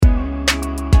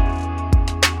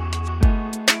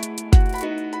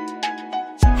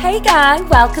Hey gang,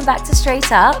 welcome back to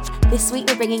Straight Up. This week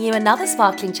we're bringing you another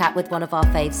sparkling chat with one of our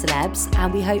fave celebs,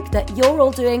 and we hope that you're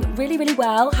all doing really, really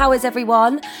well. How is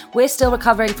everyone? We're still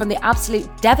recovering from the absolute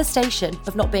devastation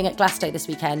of not being at Glasgow this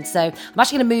weekend, so I'm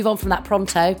actually going to move on from that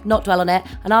pronto, not dwell on it,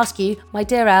 and ask you, my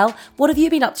dear Elle, what have you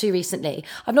been up to recently?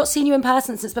 I've not seen you in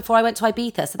person since before I went to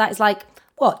Ibiza, so that is like,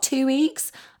 2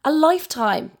 weeks? A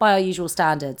lifetime by our usual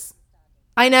standards.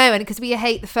 I know, and because we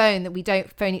hate the phone, that we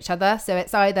don't phone each other, so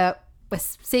it's either we're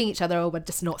seeing each other or we're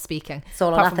just not speaking. It's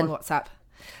all or apart nothing. From on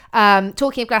WhatsApp.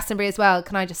 Talking of Glastonbury as well,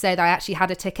 can I just say that I actually had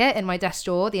a ticket in my desk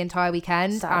drawer the entire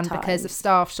weekend, Sad and times. because of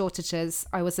staff shortages,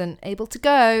 I wasn't able to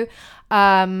go.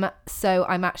 So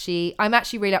I'm actually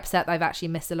really upset that I've actually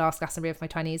missed the last Glastonbury of my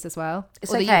 20s as well.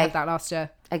 It's Although okay. You had that last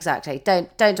year. Exactly.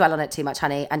 Don't dwell on it too much,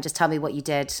 honey, and just tell me what you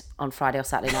did on Friday or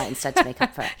Saturday night instead to make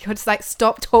up for it. You're just like,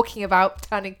 stop talking about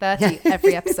turning 30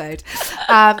 every episode.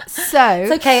 It's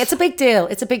okay. It's a big deal.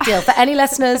 It's a big deal. For any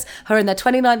listeners who are in their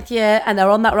 29th year and they're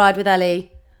on that ride with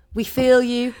Ellie, we feel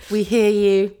you, we hear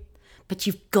you, but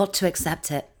you've got to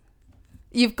accept it.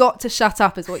 You've got to shut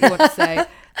up is what you want to say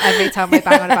every time I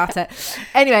bang on about it.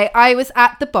 Anyway, I was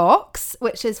at the Box,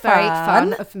 which is very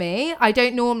fun of me. I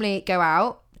don't normally go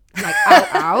out, like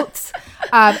out.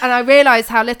 And I realised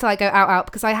how little I go out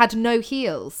because I had no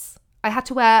heels. I had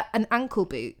to wear an ankle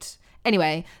boot.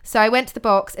 Anyway, so I went to the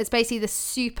Box. It's basically this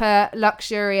super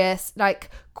luxurious,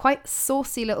 like quite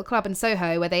saucy little club in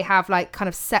Soho where they have like kind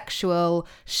of sexual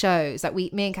shows. Like me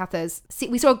and Kathers,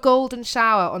 we saw a golden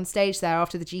shower on stage there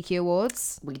after the GQ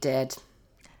Awards. We did.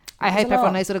 I hope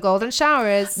everyone knows what a golden shower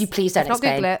is. You please don't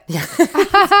explain. Google it. Yeah.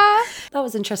 That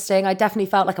was interesting. I definitely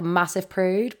felt like a massive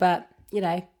prude, but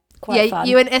quite fun.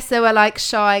 You and Issa were like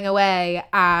shying away,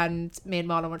 and me and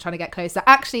Marlon were trying to get closer.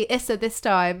 Actually, Issa this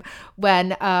time,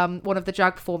 when one of the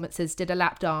drag performances did a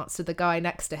lap dance to the guy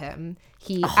next to him,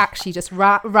 he actually just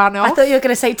ran off. I thought you were going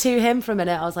to say to him for a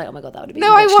minute. I was like, oh my God, that would have been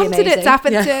No, I wanted amazing. it to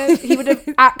happen to him. He would have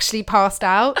actually passed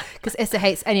out because Issa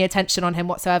hates any attention on him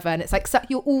whatsoever. And it's like, so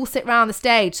you all sit around the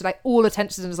stage, so like all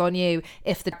attention is on you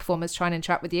if the performer's trying to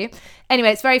interact with you.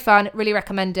 Anyway, it's very fun. Really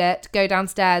recommend it. Go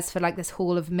downstairs for like this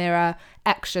Hall of Mirror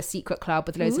extra secret club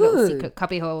with loads of little secret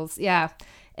cubby holes. Yeah,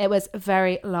 it was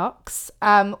very luxe.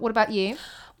 What about you?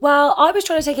 Well, I was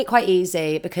trying to take it quite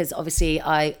easy because obviously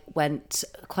I went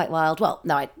quite wild. Well,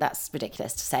 no, that's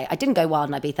ridiculous to say. I didn't go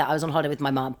wild in Ibiza. I was on holiday with my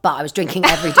mum, but I was drinking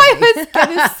every day. I was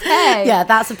going to say. Yeah,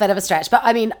 that's a bit of a stretch. But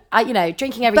I mean,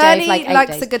 drinking every day for like 8 days. Bernie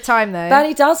likes a good time though.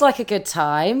 Bernie does like a good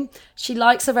time. She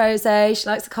likes a rosé. She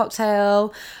likes a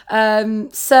cocktail.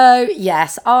 So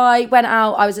yes, I went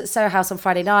out. I was at Soho House on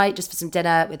Friday night just for some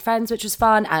dinner with friends, which was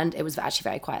fun. And it was actually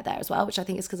very quiet there as well, which I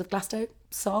think is because of Glasgow.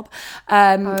 Sob.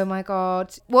 Oh my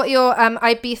God. What are your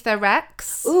Ibiza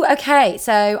recs? Ooh, okay.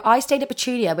 So I stayed at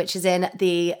Petunia, which is in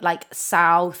the like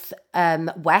south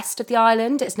west of the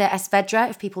island. It's near Esvedra,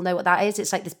 if people know what that is.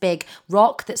 It's like this big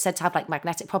rock that's said to have like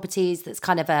magnetic properties. That's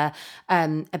kind of a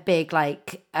big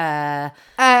like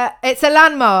it's a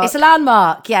landmark. It's a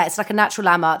landmark. Yeah, it's like a natural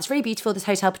landmark. It's really beautiful. This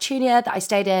Hotel Petunia that I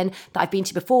stayed in, that I've been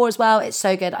to before as well. It's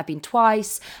so good. I've been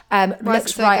twice.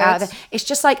 Looks so right good? out of it. It's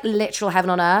just like literal heaven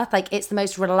on earth. Like it's the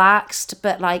most relaxed,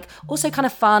 but like also kind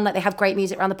of fun. Like they have great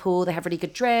music around the pool. They have really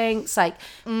good drinks. Like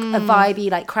a vibey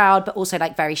like crowd, but also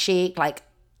like very chic. Like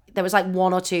there was like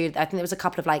one or two. I think there was a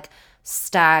couple of like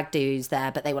stag do's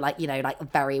there, but they were like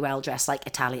like very well dressed like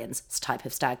Italians type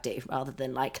of stag do rather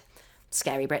than like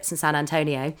scary Brits in San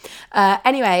Antonio.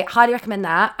 Anyway, highly recommend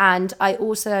that. And I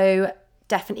also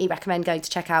definitely recommend going to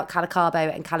check out Cala Cabo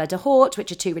and Cala de Hort,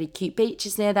 which are two really cute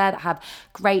beaches near there that have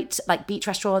great like beach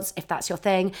restaurants, if that's your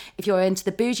thing. If you're into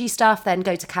the bougie stuff, then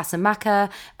go to Casa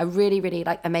Maca, a really, really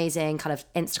like amazing kind of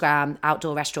Instagram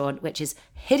outdoor restaurant, which is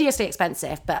hideously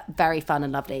expensive, but very fun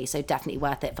and lovely. So definitely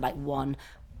worth it for like one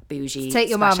bougie take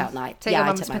your smash mum out night. Take your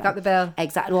mum to pick up the bill.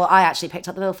 Exactly. Well, I actually picked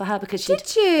up the bill for her because she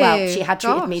had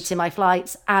treated me to my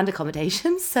flights and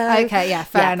accommodation. So okay, yeah,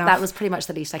 fair enough. That was pretty much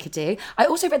the least I could do. I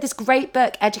also read this great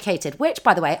book, Educated, which,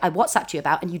 by the way, I WhatsApped you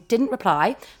about and you didn't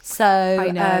reply. So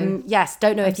I know. Yes,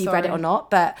 don't know if you've read it or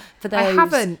not, but for those I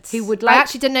haven't. who would like, I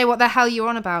actually didn't know what the hell you were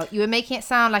on about. You were making it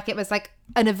sound like it was like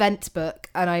an event book,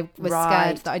 and I was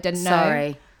scared that I didn't know.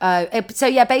 Sorry. So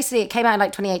yeah, basically it came out in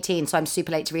like 2018, so I'm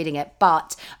super late to reading it.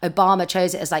 But Obama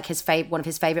chose it as like one of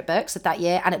his favorite books of that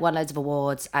year, and it won loads of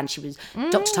awards. And she was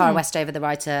Dr. Tara Westover, the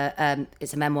writer.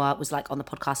 It's a memoir. Was like on the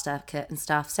Podcast Circuit and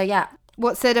stuff. So yeah.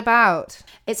 What's it about?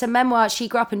 It's a memoir. She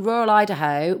grew up in rural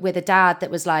Idaho with a dad that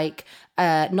was like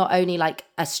not only like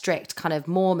a strict kind of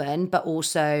Mormon, but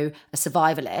also a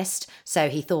survivalist. So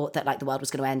he thought that like the world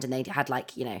was going to end, and they had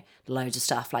like loads of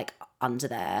stuff like under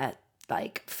their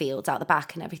like fields out the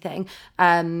back and everything.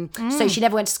 So she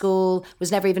never went to school,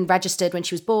 was never even registered when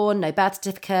she was born, no birth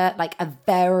certificate, like a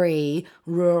very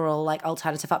rural, like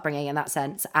alternative upbringing in that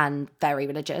sense, and very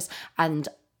religious. And,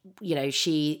 you know,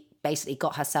 she basically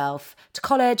got herself to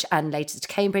college and later to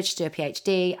Cambridge to do a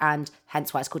PhD, and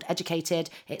hence why it's called Educated.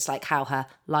 It's like how her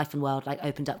life and world like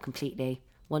opened up completely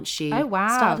once she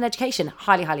started an education.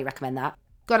 Highly, highly recommend that.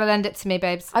 Gotta lend it to me,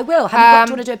 babes. I will. Do you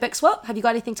want to do a book swap? Have you got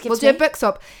anything to give to me? We'll do a book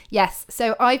swap. Yes.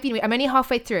 So I'm only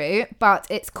halfway through, but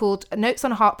it's called Notes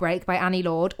on Heartbreak by Annie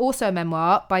Lord, also a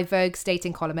memoir by Vogue's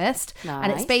dating columnist. Nice.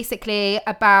 And it's basically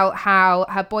about how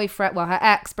her boyfriend, her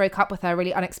ex broke up with her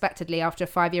really unexpectedly after a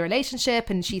 5-year relationship,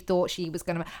 and she thought she was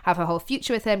going to have her whole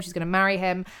future with him. She's going to marry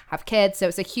him, have kids. So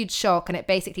it's a huge shock, and it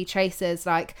basically traces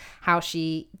like how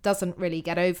she doesn't really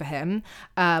get over him.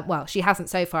 She hasn't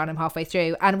so far, and I'm halfway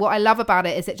through. And what I love about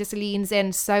it is it just leans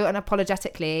in so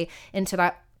unapologetically into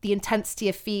that the intensity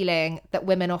of feeling that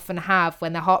women often have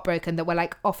when they're heartbroken, that we're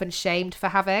like often shamed for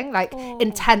having, like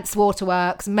intense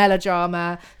waterworks,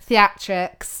 melodrama,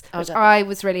 theatrics, which I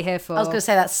was really here for. I was going to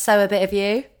say that's so a bit of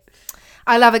you.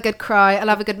 I love a good cry. I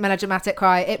love a good melodramatic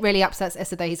cry. It really upsets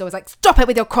Issa though. He's always like, stop it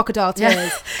with your crocodile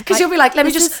tears. Because you'll be like, let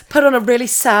me just put on a really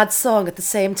sad song at the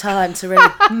same time to really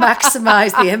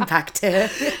maximise the impact here.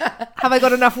 Have I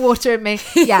got enough water in me?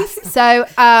 Yes. So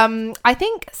I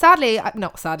think thankfully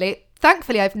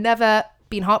I've never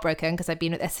been heartbroken because I've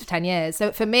been with this for 10 years.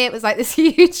 So for me, it was like this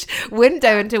huge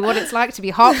window into what it's like to be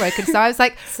heartbroken. So I was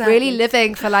like really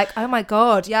living for like, oh my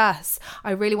God, yes,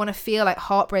 I really want to feel like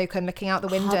heartbroken looking out the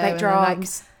window. Heartbreak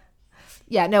drums.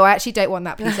 Yeah, no, I actually don't want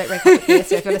that. Please don't break up with me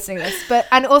if you're listening to this.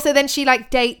 And also then she like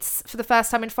dates for the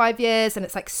first time in 5 years, and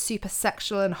it's like super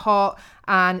sexual and hot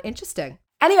and interesting.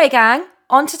 Anyway, gang,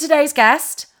 on to today's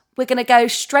guest. We're going to go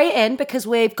straight in because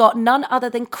we've got none other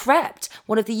than Krept,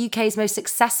 one of the UK's most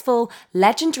successful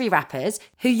legendary rappers,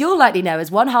 who you'll likely know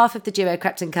as one half of the duo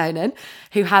Krept and Conan,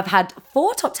 who have had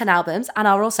 4 top 10 albums and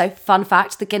are also, fun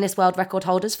fact, the Guinness World Record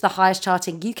holders for the highest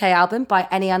charting UK album by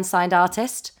any unsigned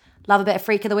artist. Love a bit of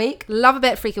Freak of the Week? Love a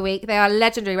bit of Freak of the Week. They are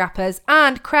legendary rappers,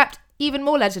 and Krept, even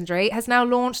more legendary, has now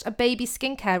launched a baby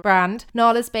skincare brand,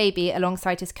 Nala's Baby,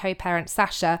 alongside his co-parent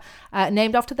Sasha,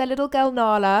 named after their little girl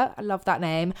Nala. I love that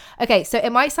name. Okay, so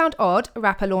it might sound odd, a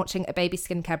rapper launching a baby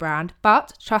skincare brand,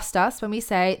 but trust us when we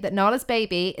say that Nala's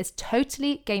Baby is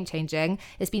totally game-changing.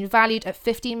 It's been valued at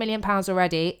 £15 million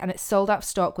already, and it's sold out of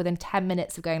stock within 10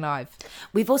 minutes of going live.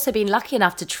 We've also been lucky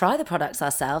enough to try the products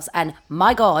ourselves, and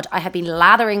my God, I have been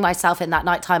lathering myself in that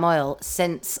nighttime oil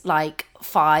since like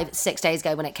 5-6 days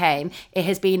ago when it came. It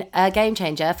has been a game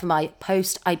changer for my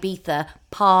post Ibiza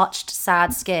parched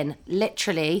sad skin.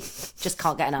 Literally just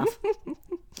can't get enough.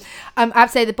 I have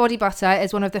to say the body butter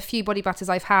is one of the few body butters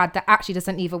I've had that actually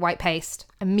doesn't leave a white paste.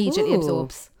 Immediately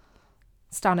absorbs.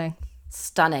 Stunning.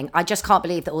 I just can't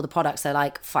believe that all the products are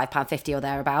like £5.50 or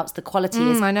thereabouts. The quality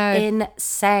is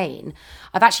insane.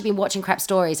 I've actually been watching Krept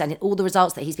stories, and all the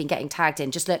results that he's been getting tagged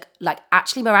in just look like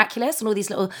actually miraculous, and all these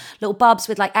little bubs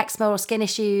with like eczema or skin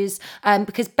issues.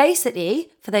 Because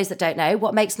basically, for those that don't know,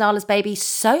 what makes Nala's Baby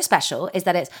so special is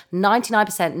that it's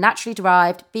 99% naturally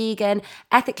derived, vegan,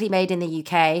 ethically made in the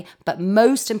UK, but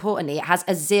most importantly, it has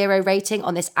a 0 rating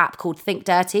on this app called Think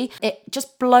Dirty. It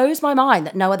just blows my mind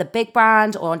that no other big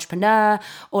brand or entrepreneur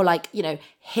or like, you know,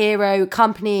 hero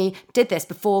company did this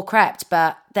before Krept.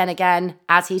 But then again,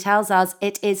 as he tells us,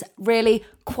 it is really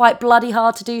quite bloody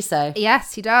hard to do so.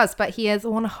 Yes, he does, but he is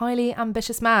one highly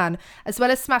ambitious man. As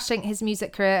well as smashing his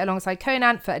music career alongside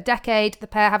Conan for a decade, the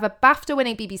pair have a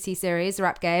BAFTA-winning BBC series, The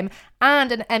Rap Game,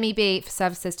 and an MEB for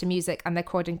services to music and their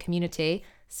Croydon community.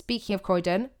 Speaking of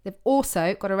Croydon, they've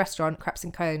also got a restaurant, Crepes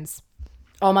and Cones.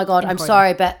 Oh my God, I'm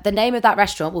sorry, but the name of that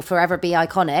restaurant will forever be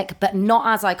iconic, but not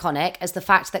as iconic as the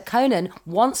fact that Conan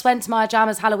once went to Maya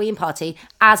Jama's Halloween party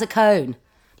as a cone.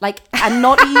 Like, and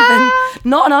not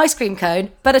an ice cream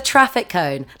cone, but a traffic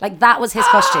cone. Like, that was his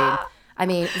costume. I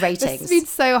mean, ratings. It's been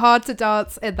so hard to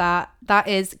dance in that. That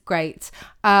is great.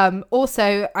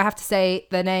 Also, I have to say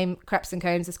the name Crepes and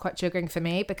Cones is quite triggering for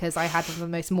me because I had one of the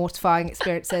most mortifying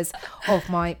experiences of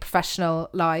my professional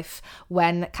life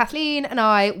when Kathleen and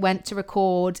I went to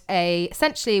record a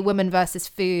essentially women versus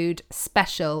food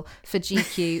special for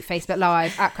GQ Facebook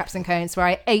Live at Crepes and Cones, where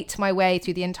I ate my way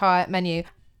through the entire menu.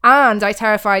 And I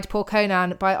terrified poor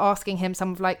Conan by asking him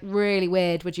some like really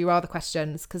weird would you rather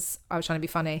questions because I was trying to be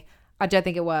funny. I don't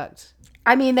think it worked.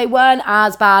 I mean, they weren't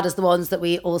as bad as the ones that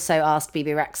we also asked BB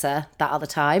Rexa that other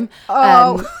time.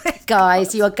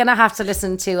 Guys, you are going to have to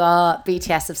listen to our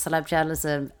BTS of Celeb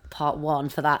Journalism Part 1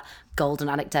 for that golden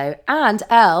anecdote. And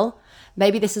Elle,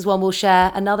 maybe this is one we'll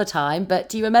share another time, but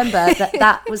do you remember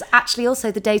that was actually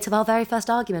also the date of our very first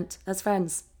argument as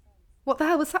friends? What the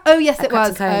hell was that? Oh, yes, At it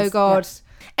was. Crepes and Cones, Oh, God.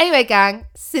 Anyway, gang,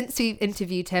 since we've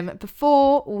interviewed him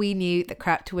before, we knew that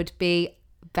Krept would be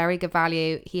very good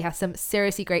value. He has some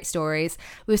seriously great stories.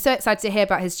 We were so excited to hear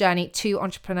about his journey to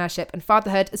entrepreneurship and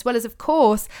fatherhood, as well as, of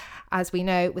course, as we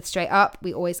know with Straight Up,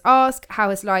 we always ask how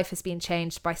his life has been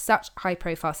changed by such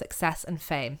high-profile success and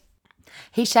fame.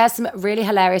 He shares some really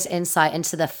hilarious insight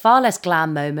into the far less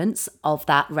glam moments of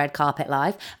that red carpet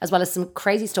life, as well as some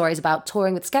crazy stories about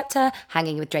touring with Skepta,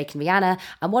 hanging with Drake and Rihanna,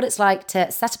 and what it's like to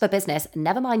set up a business,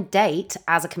 never mind date,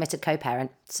 as a committed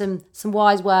co-parent. Some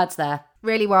wise words there.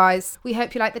 Really wise. We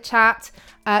hope you like the chat.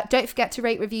 Don't forget to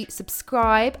rate, review,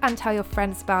 subscribe, and tell your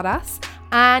friends about us.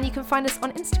 And you can find us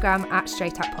on Instagram at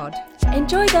Straight Up Pod.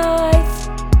 Enjoy, guys!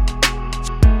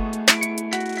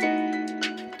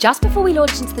 Just before we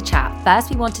launched into the chat, first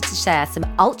we wanted to share some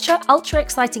ultra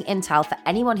exciting intel for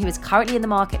anyone who is currently in the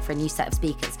market for a new set of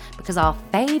speakers, because our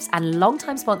faves and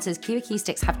longtime sponsors Q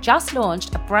Acoustics have just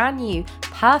launched a brand new,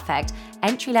 perfect,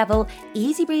 entry-level,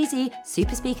 easy breezy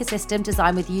super speaker system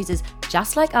designed with users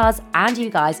just like us and you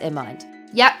guys in mind.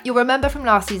 Yep, you'll remember from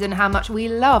last season how much we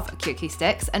love Q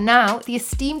Acoustics, and now the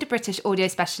esteemed British audio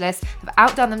specialists have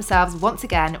outdone themselves once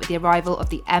again with the arrival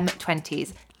of the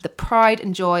M20s, the pride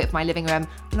and joy of my living room,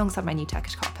 alongside my new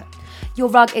Turkish carpet. Your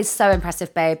rug is so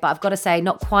impressive, babe, but I've got to say,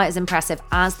 not quite as impressive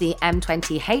as the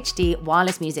M20 HD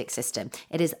wireless music system.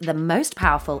 It is the most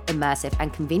powerful, immersive,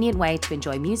 and convenient way to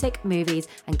enjoy music, movies,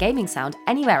 and gaming sound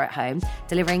anywhere at home,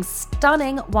 delivering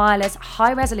stunning wireless,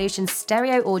 high-resolution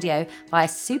stereo audio via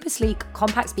super sleek,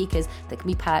 compact speakers that can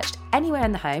be perched anywhere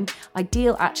in the home.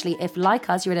 Ideal, actually, if, like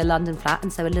us, you're in a London flat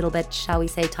and so a little bit, shall we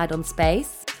say, tight on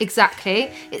space.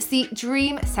 Exactly. It's the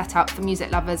dream setup for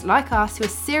music lovers like us who are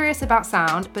serious about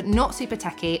sound but not super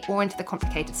techie or into the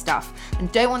complicated stuff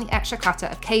and don't want the extra clutter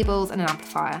of cables and an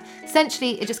amplifier.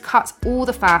 Essentially, it just cuts all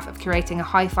the faff of curating a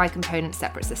hi-fi component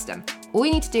separate system. All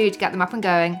you need to do to get them up and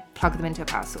going, plug them into a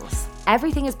power source.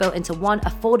 Everything is built into one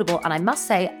affordable and, I must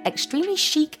say, extremely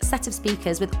chic set of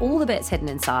speakers with all the bits hidden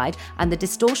inside, and the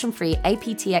distortion-free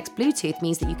aptX Bluetooth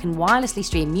means that you can wirelessly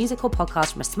stream music or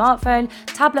podcast from a smartphone,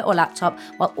 tablet or laptop,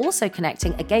 while also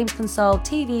connecting a games console,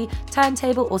 TV,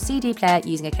 turntable or CD player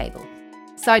using a cable.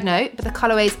 Side note, but the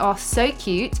colourways are so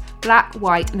cute, black,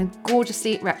 white and a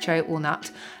gorgeously retro walnut.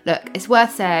 Look, it's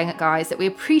worth saying, guys, that we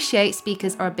appreciate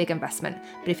speakers are a big investment,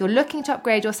 but if you're looking to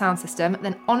upgrade your sound system,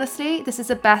 then honestly, this is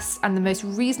the best and the most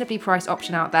reasonably priced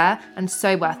option out there, and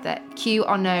so worth it. Q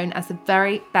are known as the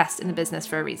very best in the business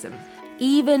for a reason.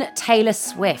 Even Taylor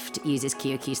Swift uses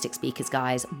Q Acoustic speakers,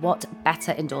 guys. What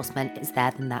better endorsement is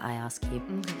there than that, I ask you?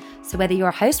 Mm-hmm. So whether you're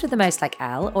a host with the most like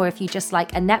Elle, or if you just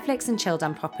like a Netflix and chill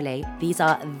done properly, these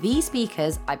are the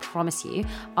speakers, I promise you.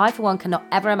 I, for one, cannot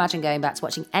ever imagine going back to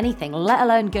watching anything, let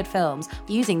alone good films,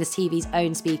 using this TV's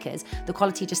own speakers. The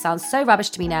quality just sounds so rubbish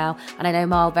to me now, and I know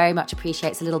Marl very much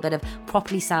appreciates a little bit of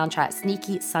properly soundtracked,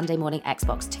 sneaky Sunday morning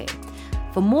Xbox too.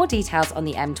 For more details on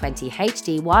the M20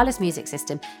 HD wireless music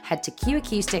system, head to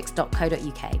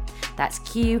qacoustics.co.uk. That's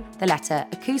Q, the letter,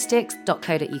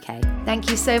 acoustics.co.uk. Thank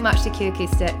you so much to Q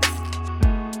Acoustics.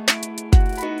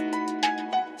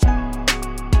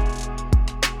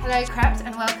 Hello, Krept,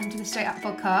 and welcome to the Straight Up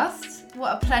podcast.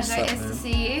 What a pleasure it is to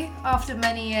see you after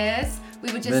many years.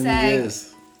 We were just saying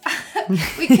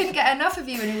we couldn't get enough of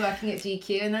you when you were working at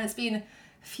GQ, and then it's been a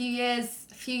few years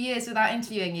without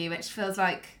interviewing you, which feels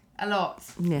like a lot.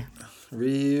 Yeah.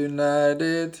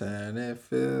 Reunited and it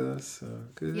feels so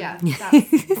good. Yeah,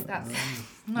 that's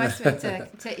a nice way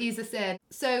to ease us in.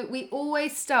 So we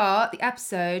always start the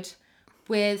episode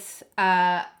with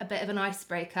a bit of an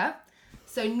icebreaker.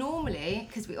 So normally,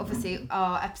 because we obviously,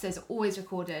 our episodes are always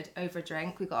recorded over a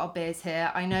drink. We've got our beers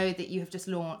here. I know that you have just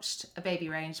launched a baby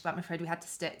range, but I'm afraid we had to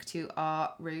stick to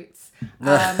our roots.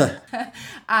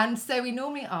 And so we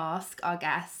normally ask our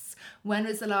guests, when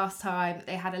was the last time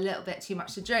they had a little bit too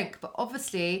much to drink? But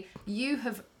obviously,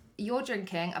 you're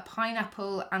drinking a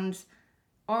pineapple and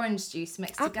orange juice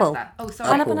mixed together. Oh,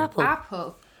 sorry. Pineapple and apple.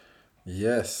 Apple.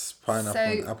 Yes, pineapple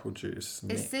and apple juice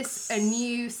mix. Is this a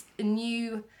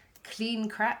new clean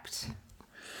Krept?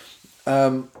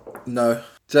 No,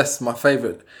 just my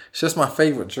favourite. It's just my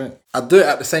favourite drink. I do it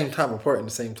at the same time. I pour it in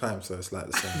the same time, so it's like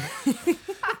the same.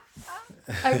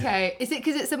 Okay, is it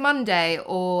because it's a Monday,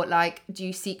 or like do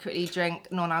you secretly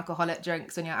drink non-alcoholic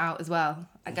drinks when you're out as well?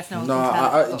 I guess no one can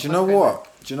tell. Do you know what?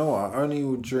 Do you know what? I only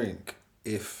will drink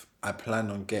if I plan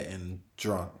on getting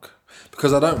drunk,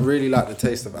 because I don't really like the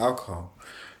taste of alcohol,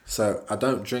 so I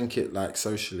don't drink it like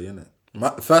socially, innit?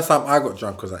 The first time I got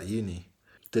drunk was at uni.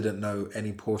 didn't know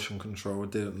any portion control,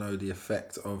 didn't know the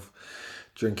effect of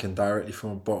drinking directly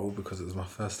from a bottle because it was my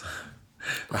first time.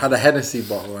 I had a Hennessy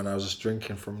bottle and I was just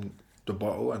drinking from the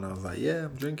bottle and I was like, yeah,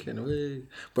 I'm drinking. Wee.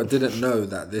 But didn't know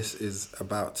that this is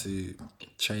about to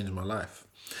change my life.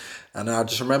 And I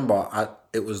just remember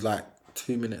it was like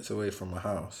 2 minutes away from my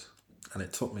house and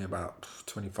it took me about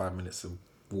 25 minutes to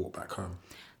walk back home.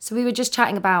 So we were just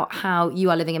chatting about how you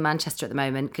are living in Manchester at the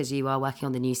moment because you are working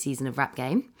on the new season of Rap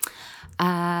Game.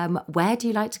 Where do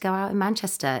you like to go out in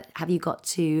Manchester? Have you got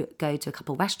to go to a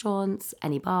couple restaurants,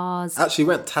 any bars? Actually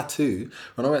went tattoo.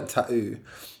 When I went tattoo,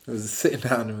 I was sitting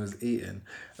down and was eating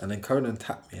and then Conan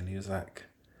tapped me and he was like,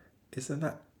 isn't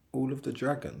that all of the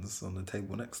dragons on the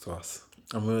table next to us?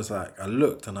 And we was like, I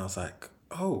looked and I was like,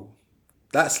 oh,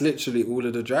 that's literally all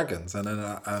of the dragons. And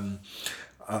then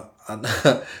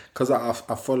because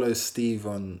I follow Steve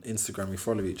on Instagram, we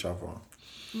follow each other.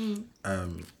 And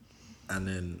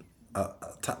then I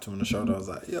tapped him on the shoulder. I was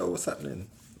like, yo, what's happening?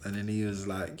 And then he was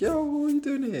like, yo, what are you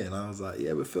doing here? And I was like,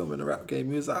 yeah, we're filming a Rap Game.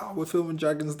 He was like, oh, we're filming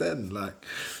Dragon's Den. Like,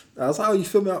 I was like, oh, you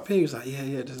filming up here? He was like,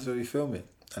 yeah, this is where we film it.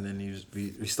 And then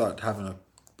we started having a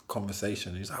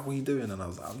conversation. He was like, what are you doing? And I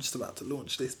was like, I'm just about to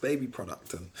launch this baby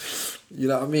product. And you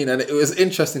know what I mean? And it was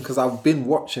interesting because I've been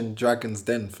watching Dragon's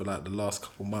Den for like the last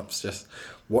couple months, just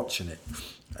watching it.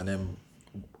 And then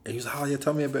he was like, oh yeah,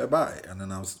 tell me a bit about it. And then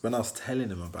when I was telling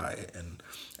him about it and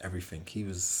everything, he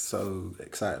was so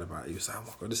excited about it. He was like, oh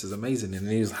my God, this is amazing. And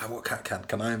then he was like, what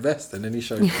can I invest? And then he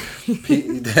showed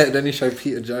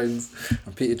Peter Jones,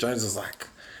 and Peter Jones was like,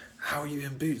 how are you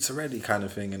in Boots already, kind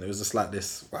of thing. And it was just like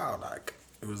this, wow, like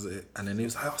it was it. And then he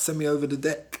was like, oh, send me over the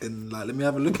deck and like let me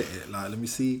have a look at it, like let me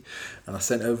see. And I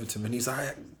sent it over to him and he's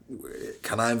like,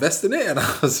 can I invest in it? And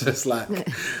I was just like,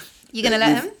 you gonna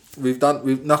let him?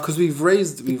 Because we've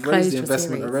raised the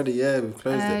investment already. Yeah, we've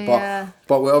closed it.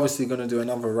 But we're obviously going to do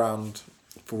another round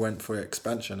for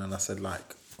expansion. And I said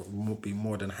like, we'll be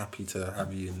more than happy to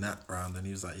have you in that round. And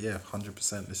he was like, yeah,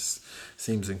 100%. This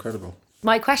seems incredible.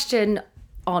 My question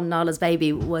on Nala's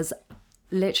Baby was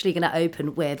literally going to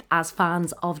open with, as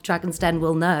fans of Dragon's Den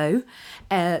will know,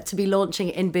 to be launching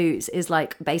in Boots is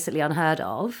like basically unheard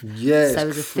of. Yeah, so it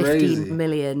was a 15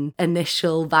 million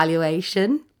initial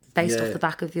valuation. Based off the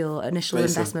back of your initial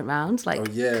investment round. Like,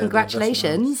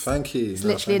 congratulations. Thank you. It's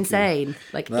literally insane.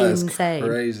 Like, insane. It's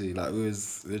crazy. Like, we're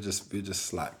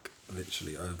just like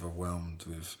literally overwhelmed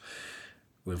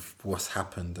with what's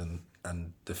happened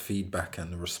and the feedback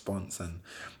and the response. And,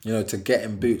 you know, to get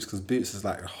in Boots, because Boots is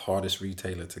like the hardest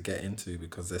retailer to get into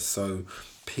because they're so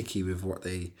picky with what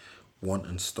they want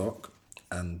in stock.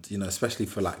 And, you know, especially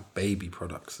for like baby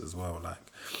products as well. Like,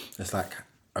 it's like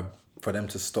for them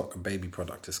to stock a baby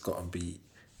product, it's got to be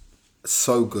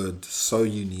so good, so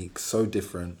unique, so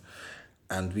different.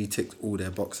 And we ticked all their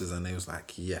boxes and they was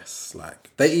like, yes. Like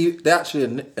they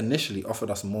actually initially offered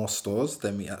us more stores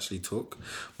than we actually took.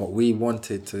 But we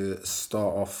wanted to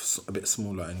start off a bit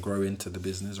smaller and grow into the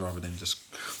business rather than just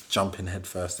jumping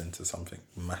headfirst into something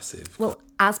massive. Well,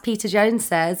 as Peter Jones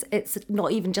says, it's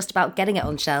not even just about getting it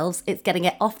on shelves, it's getting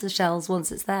it off the shelves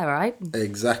once it's there, right?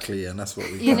 Exactly, and that's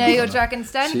what we You know your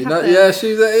Dragon's Den she's cousin? Yeah,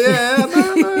 she's That's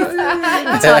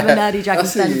why I'm a nerdy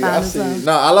Dragon's Den fan as well.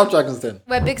 No, I love Dragon's Den.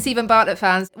 We're big Stephen Bartlett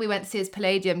fans. We went to see his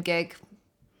Palladium gig.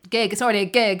 It's already a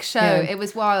gig show. Yeah. It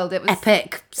was wild. It was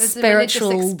epic, it was spiritual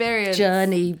a religious experience.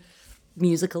 journey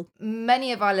musical.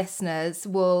 Many of our listeners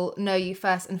will know you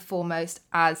first and foremost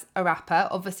as a rapper.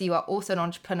 Obviously, you are also an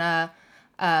entrepreneur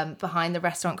behind the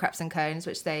restaurant Crepes and Cones,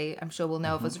 which they, I'm sure, will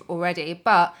know of us already.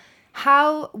 But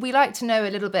we like to know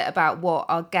a little bit about what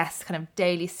our guests' kind of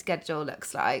daily schedule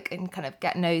looks like and kind of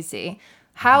get nosy.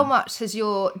 How much has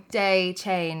your day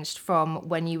changed from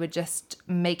when you were just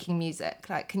making music?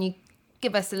 Like, can you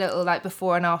give us a little like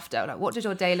before and after? Like, what does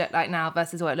your day look like now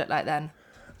versus what it looked like then?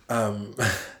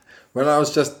 When I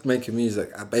was just making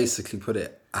music, I basically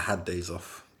I had days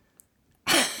off.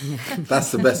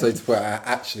 That's the best way to put it. I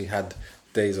actually had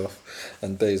days off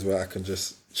and days where I can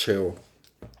just chill.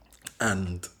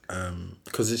 And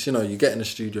because it's, you know, you get in the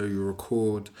studio, you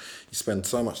record, you spend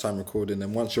so much time recording,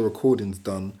 and once your recording's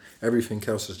done, everything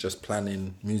else is just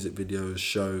planning music videos,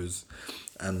 shows,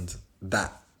 and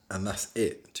that's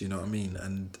it. Do you know what I mean?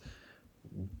 And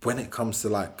when it comes to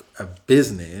like a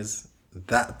business,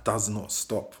 that does not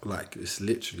stop. Like, it's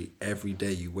literally every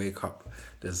day you wake up,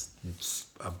 there's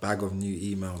a bag of new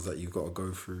emails that you've got to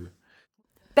go through.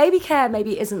 Baby care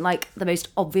maybe isn't like the most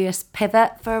obvious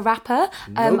pivot for a rapper.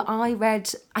 Nope.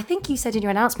 I think you said in your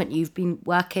announcement you've been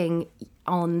working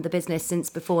on the business since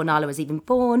before Nala was even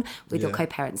born with your Yeah.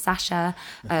 co-parent Sasha.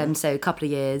 So a couple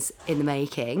of years in the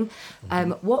making.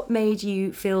 What made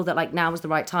you feel that like now was the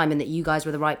right time and that you guys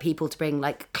were the right people to bring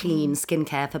like clean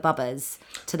skincare for bubbas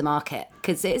to the market?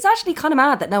 Because it's actually kind of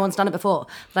mad that no one's done it before.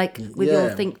 Like with your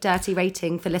Yeah. Think Dirty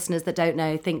rating, for listeners that don't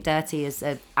know, Think Dirty is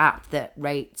an app that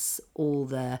rates all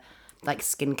the like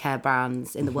skincare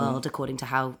brands in the world according to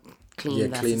how clean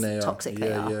versus clean they are. toxic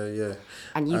they are. Yeah.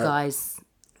 And you guys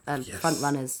are front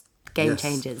runners, game Yes.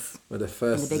 changers. We're the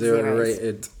first big zero zeros.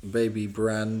 rated baby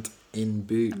brand in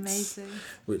Boots. Amazing.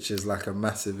 Which is like a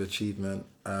massive achievement.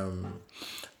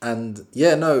 And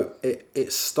yeah, no,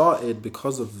 it started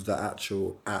because of the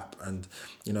actual app. And,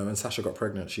 you know, when Sasha got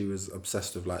pregnant, she was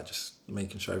obsessed with like just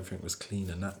making sure everything was clean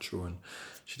and natural. And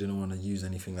she didn't want to use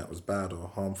anything that was bad or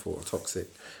harmful or toxic.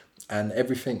 And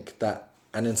everything that,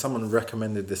 and then someone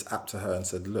recommended this app to her and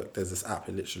said, look, there's this app.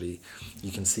 It literally,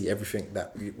 you can see everything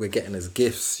that we're getting as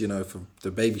gifts, you know, for the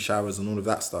baby showers and all of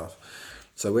that stuff.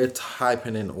 So we're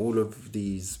typing in all of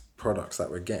these products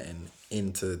that we're getting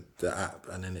into the app,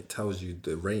 and then it tells you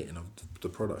the rating of the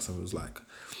products. And it was like,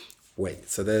 wait,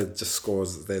 so there's just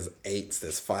scores, there's 8s,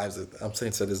 there's 5s. I'm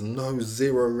saying, so there's no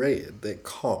 0 rated. There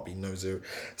can't be no 0.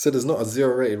 So there's not a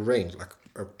 0 rated range, like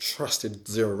a trusted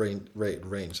 0 rated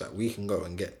range that we can go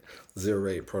and get 0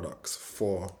 rated products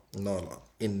for Nala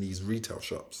in these retail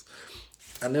shops.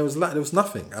 And there was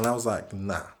nothing. And I was like,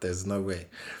 nah, there's no way.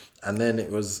 And then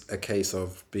it was a case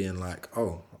of being like,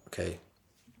 oh, okay,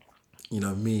 you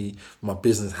know, me, my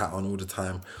business hat on all the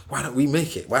time. Why don't we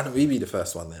make it? Why don't we be the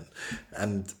first one then?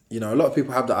 And, you know, a lot of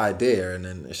people have the idea and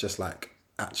then it's just like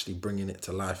actually bringing it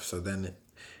to life. So then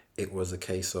it was a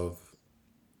case of...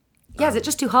 Yeah, is it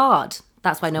just too hard?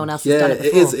 That's why no one else has done it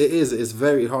before. It is. It's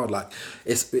very hard. Like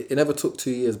it never took 2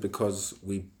 years because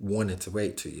we wanted to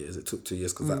wait 2 years. It took 2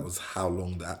 years because that was how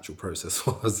long the actual process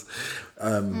was.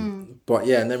 But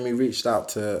yeah, and then we reached out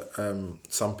to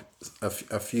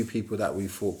a few people that we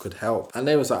thought could help, and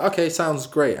they was like, okay, sounds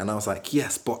great. And I was like,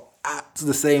 yes, but at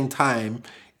the same time,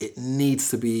 it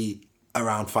needs to be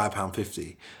around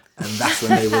 £5.50. And that's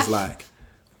when they was like,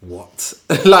 what?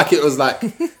 Like it was like.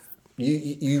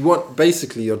 You want,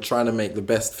 basically you're trying to make the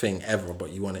best thing ever, but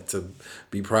you want it to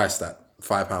be priced at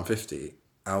 £5.50.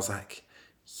 I was like,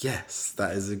 yes,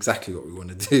 that is exactly what we want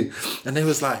to do. And they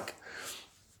was like,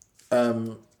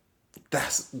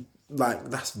 that's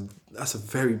a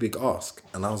very big ask.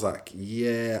 And I was like,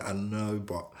 yeah, I know,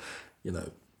 but you know,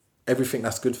 everything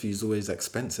that's good for you is always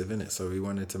expensive, innit? So we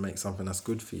wanted to make something that's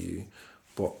good for you,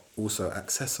 but also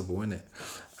accessible, innit?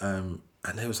 And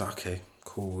they was like, okay,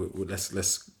 cool,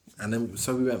 let's. And then,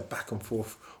 so we went back and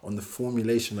forth on the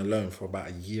formulation alone for about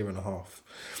 1.5 years.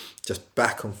 Just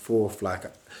back and forth, like,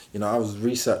 you know, I was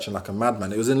researching like a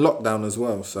madman. It was in lockdown as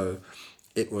well. So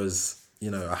it was,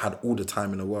 you know, I had all the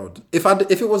time in the world. If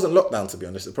it wasn't lockdown, to be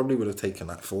honest, it probably would have taken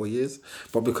like 4 years.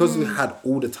 But because we had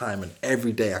all the time and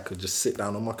every day I could just sit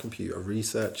down on my computer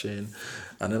researching.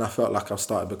 And then I felt like I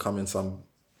started becoming some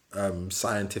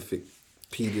scientific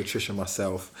pediatrician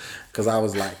myself, because I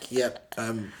was like, yep,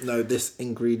 no, this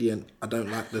ingredient, I don't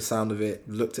like the sound of it,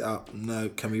 looked it up, no,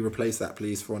 can we replace that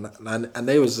please for and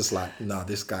they was just like, no,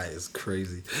 this guy is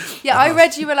crazy. Yeah, I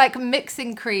read you were like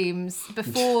mixing creams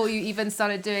before you even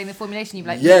started doing the formulation. You were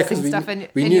like mixing stuff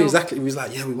we knew exactly. We was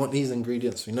like, yeah, we want these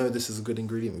ingredients, we know this is a good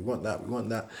ingredient, we want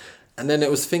that. And then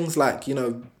it was things like, you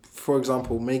know, for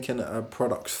example, making a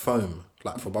product foam,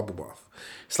 like for bubble bath.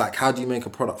 It's like, how do you make a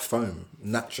product foam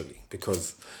naturally?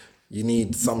 Because you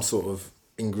need some sort of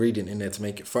ingredient in there to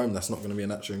make it foam. That's not going to be a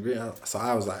natural ingredient. So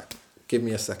I was like, give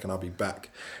me a second, I'll be back.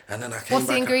 And then I came back. What's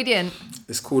the ingredient?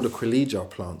 It's called a Quilija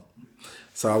plant.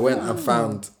 So I went and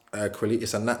found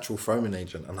it's a natural foaming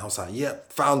agent. And I was like,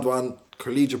 yep, found one,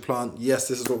 Quilija plant. Yes,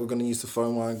 this is what we're going to use to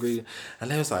foam our ingredient. And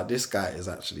they was like, this guy is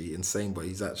actually insane, but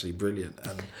he's actually brilliant.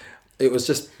 And it was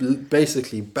just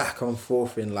basically back and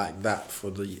forth in like that for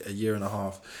 1.5 years.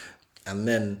 And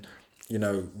then, you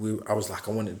know, I was like,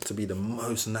 I want it to be the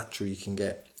most natural you can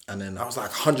get. And then I was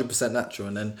like 100% natural.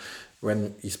 And then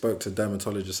when he spoke to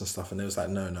dermatologists and stuff, and they was like,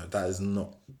 no, that is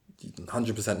not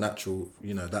 100% natural.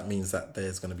 You know, that means that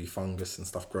there's going to be fungus and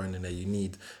stuff growing in there. You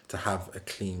need to have a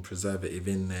clean preservative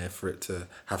in there for it to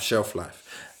have shelf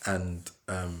life. And,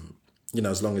 you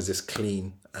know, as long as it's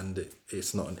clean and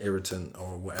it's not an irritant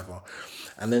or whatever.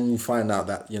 And then you find out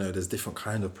that, you know, there's different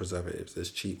kind of preservatives. There's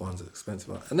cheap ones, there's expensive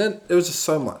ones. And then there was just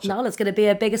so much. Nala's going to be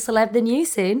a bigger celeb than you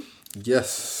soon.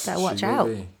 Yes. Better watch out.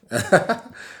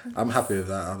 I'm happy with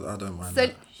that. I don't mind. So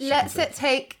that. let's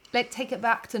take it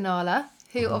back to Nala,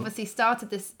 who obviously started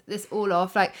this all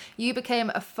off. Like, you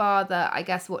became a father, I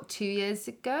guess, 2 years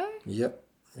ago? Yep.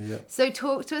 Yeah. So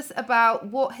talk to us about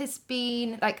what has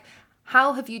been like.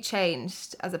 How have you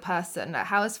changed as a person? Like,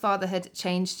 how has fatherhood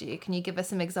changed you? Can you give us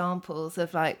some examples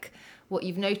of like what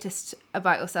you've noticed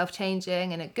about yourself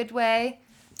changing in a good way?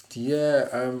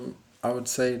 Yeah, I would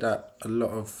say that a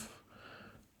lot of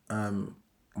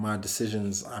my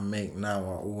decisions I make now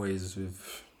are always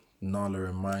with Nala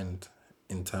in mind,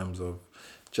 in terms of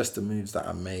just the moves that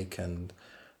I make, and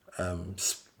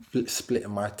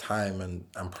splitting my time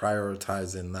and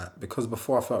prioritizing that. Because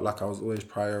before I felt like I was always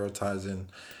prioritizing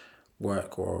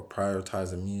work or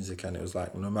prioritizing music, and it was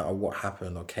like no matter what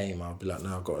happened or came, I'd be like,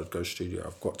 no, I've got to go studio,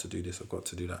 I've got to do this, I've got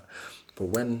to do that. But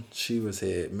when she was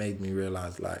here, it made me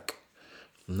realize, like,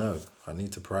 no, I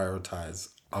need to prioritize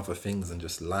other things and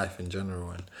just life in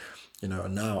general.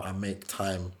 And now I make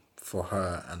time for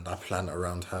her and I plan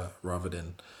around her, rather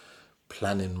than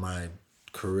planning my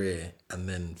career and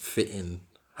then fitting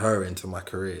her into my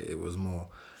career. It was more,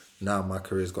 now my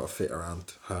career's got to fit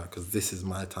around her, because this is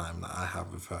my time that I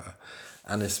have with her.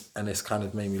 And it's kind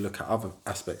of made me look at other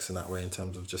aspects in that way, in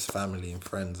terms of just family and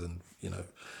friends, and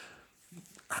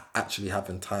actually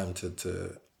having time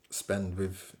to spend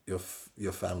with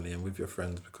your family and with your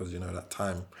friends, because that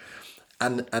time.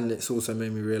 And it's also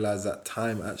made me realize that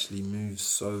time actually moves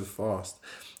so fast,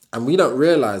 and we don't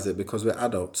realize it because we're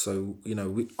adults. So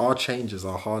our changes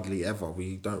are hardly ever.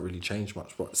 We don't really change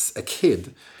much. But a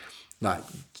kid, like,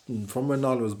 from when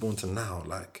Nala was born to now,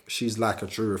 like, she's like a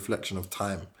true reflection of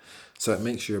time. So it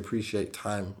makes you appreciate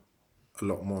time a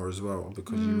lot more as well,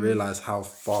 because you realize how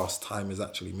fast time is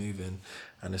actually moving.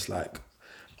 And it's like,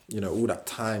 all that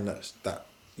time that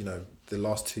the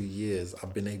last 2 years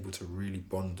I've been able to really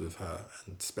bond with her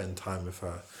and spend time with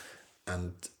her.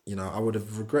 And I would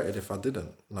have regretted if I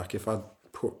didn't. Like, if I'd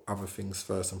put other things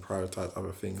first and prioritized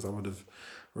other things, I would have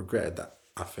regretted that,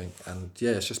 I think. And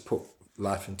yeah, it's just put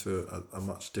life into a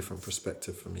much different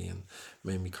perspective for me, and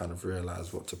made me kind of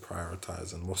realize what to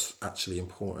prioritize and what's actually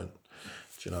important.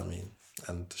 Do you know what I mean?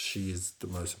 And she is the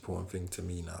most important thing to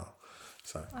me now.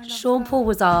 So Sean Paul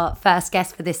was our first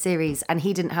guest for this series, and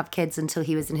he didn't have kids until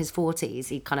he was in his 40s.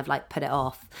 He kind of like put it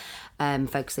off,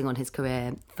 focusing on his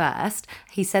career first.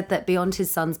 He said that beyond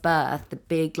his son's birth, the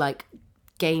big like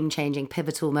game-changing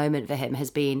pivotal moment for him has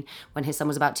been when his son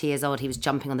was about 2 years old. He was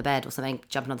jumping on the bed or something,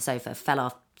 jumping on the sofa, fell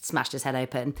off, smashed his head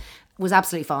open, was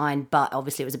absolutely fine, but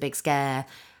obviously it was a big scare,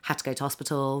 had to go to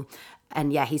hospital.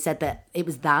 And yeah, he said that it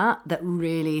was that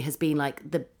really has been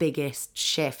like the biggest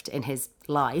shift in his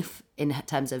life in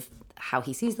terms of how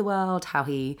he sees the world, how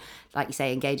he, like you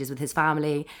say, engages with his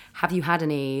family. Have you had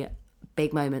any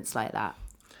big moments like that?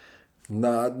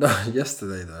 No,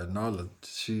 yesterday though, Nala,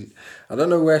 I don't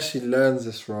know where she learns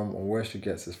this from or where she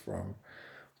gets this from,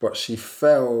 but she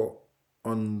fell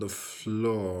on the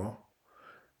floor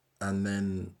and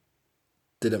then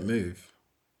didn't move.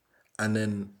 And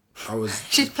then I was...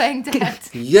 She's playing dead.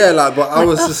 Yeah, like, but I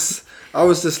was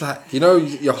just like, she's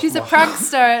a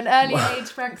prankster, an early age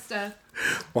prankster.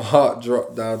 My heart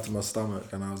dropped down to my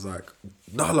stomach, and I was like,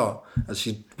 Nala, and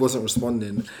she wasn't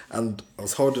responding, and I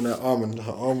was holding her arm, and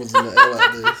her arm was in the air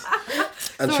like this,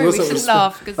 and Sorry, she wasn't we shouldn't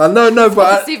laugh, because no,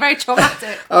 but it's very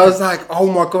traumatic. I was like,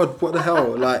 oh my god, what the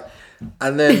hell, like,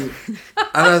 and then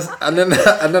I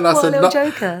said,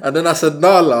 Joker. and then I said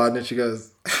Nala, and then she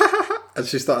goes, and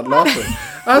she started laughing.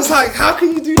 I was like, how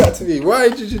can you do that to me? Why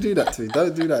did you do that to me?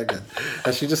 Don't do that again.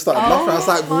 And she just started laughing. I was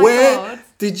like, where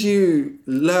did you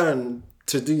learn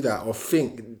to do that or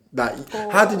think that?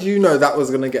 How did you know that was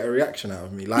going to get a reaction out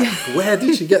of me? Like, where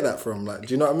did she get that from? Like,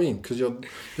 do you know what I mean? Because you're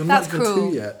not even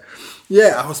two yet.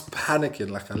 Yeah, I was panicking.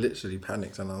 Like, I literally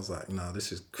panicked, and I was like, no,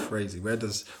 this is crazy. Where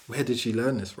did she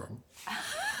learn this from?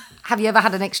 Have you ever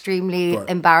had an extremely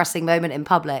embarrassing moment in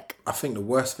public? I think the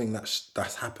worst thing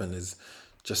that's happened is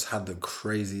just had the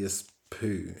craziest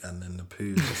poo, and then the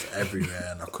poo was just everywhere,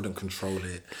 and I couldn't control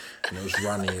it, and it was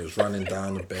running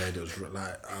down the bed.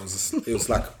 It was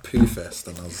like a poo fest,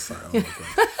 and I was just like, oh my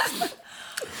god.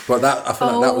 But I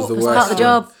feel like that was the worst. Part of the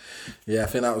job. Yeah, I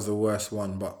think that was the worst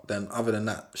one. But then, other than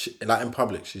that, like in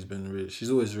public, she's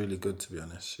always really good. To be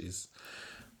honest, she's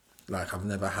like, I've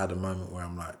never had a moment where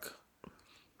I'm like,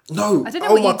 no. I don't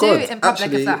know what you do in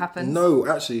public if that happens. No,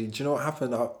 actually, do you know what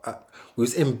happened? We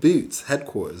was in Boots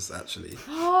headquarters, actually.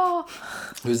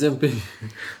 We was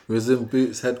in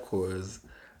Boots headquarters,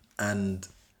 and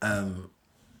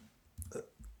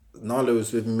Nala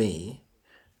was with me,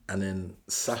 and then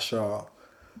Sasha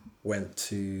went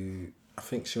to, I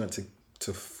think she went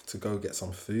to go get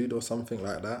some food or something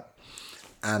like that,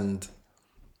 and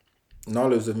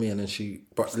Nala was with me, and then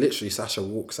but literally Sasha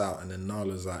walks out, and then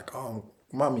Nala's like, oh,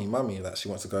 mummy, that she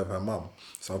wants to go with her mum.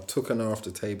 So I've taken her off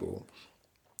the table,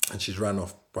 and she's ran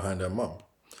off behind her mum.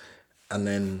 And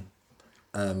then,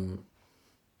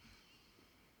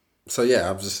 so yeah,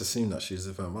 I've just assumed that she's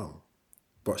with her mum,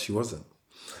 but she wasn't.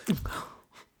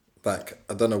 Like,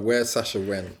 I don't know where Sasha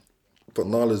went, but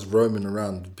Nala's roaming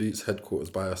around Boots headquarters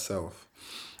by herself.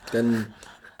 Then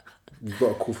we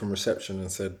got a call from reception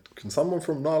and said, "Can someone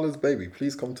from Nala's baby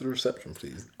please come to the reception,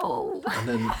 please?" Oh. And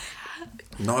then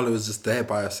Nala was just there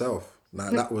by herself.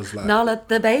 Like, that was like... Nala,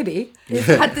 the baby.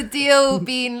 Had the deal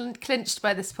been clinched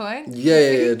by this point?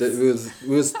 Yeah.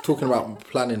 We was talking about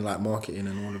planning, like, marketing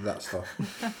and all of that stuff.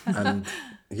 And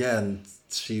yeah, and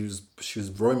she was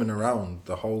roaming around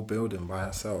the whole building by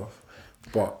herself.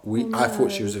 But I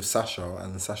thought she was with Sasha,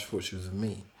 and Sasha thought she was with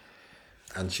me.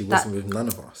 And she wasn't with none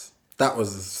of us. That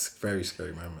was a very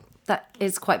scary moment. That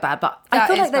is quite bad, but I That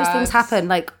feel is like those bad. things happen.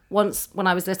 Like, once when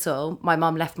I was little, my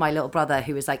mum left my little brother,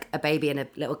 who was like a baby in a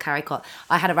little carry cot.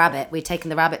 I had a rabbit. We'd taken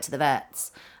the rabbit to the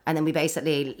vets, and then we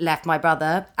basically left my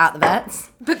brother at the vets.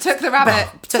 But took the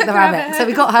rabbit. Took the rabbit. So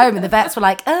we got home, and the vets were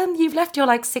like, "You've left your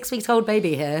like 6 weeks old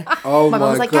baby here." Oh my mum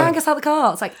was my like, God. "Gang us out the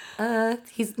car." It's like,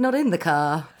 he's not in the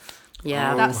car.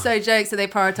 Yeah, That's so jokes. So they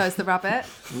prioritised the rabbit.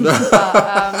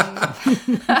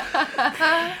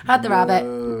 had the rabbit,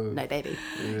 no baby.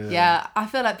 Yeah, I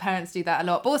feel like parents do that a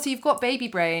lot. But also, you've got baby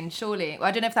brain, surely. Well,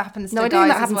 I don't know if that happens to No, I guys don't think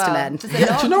that as happens well. to men. Does it Yeah,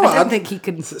 not? do you know what? I don't think he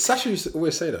can. Sasha used to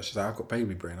always say that. She's like, "I've got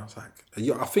baby brain." I was like,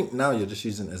 I think now you're just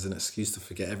using it as an excuse to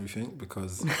forget everything,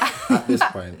 because at this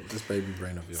point, this baby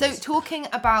brain of yours. So talking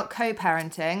about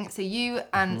co-parenting, so you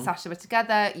and Mm-hmm. Sasha were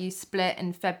together, you split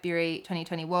in February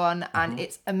 2021, and Mm-hmm.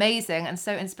 it's amazing and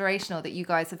so inspirational that you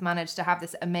guys have managed to have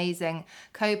this amazing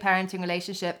co-parenting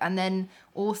relationship and then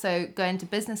also go into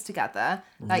business together.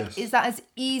 Like, Yes. is that as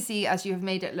easy as you have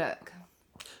made it look?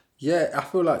 Yeah, I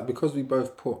feel like because we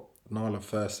both put Nala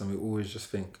first, and we always just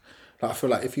think, like, I feel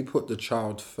like if you put the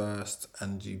child first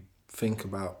and you think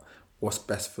about what's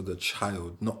best for the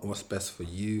child, not what's best for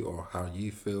you or how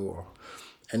you feel or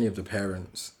any of the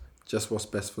parents, just what's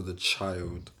best for the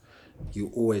child,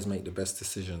 you always make the best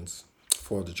decisions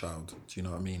for the child. Do you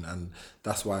know what I mean? And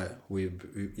that's why we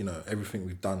you know, everything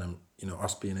we've done, and, you know,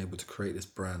 us being able to create this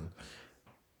brand,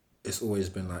 it's always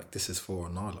been like, this is for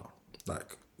Nala.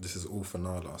 Like, this is all for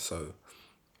Nala. So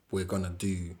we're going to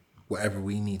do whatever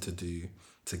we need to do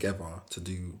together to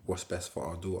do what's best for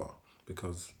our daughter,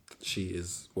 because she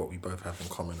is what we both have in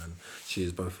common, and she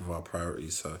is both of our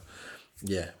priorities. So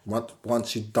yeah,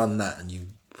 once you've done that and you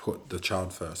put the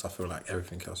child first, I feel like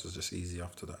everything else is just easy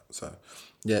after that. So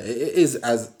yeah, it is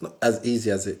not as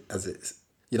easy as it's,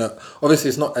 you know, obviously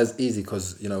it's not as easy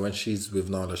because, you know, when she's with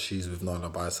Nala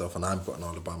by herself, and I've got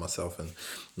Nala by myself, and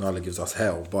Nala gives us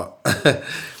hell. But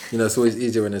you know, it's always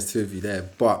easier when there's two of you there.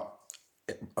 But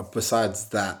besides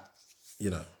that, you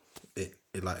know, it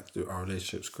like, our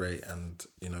relationship's great, and,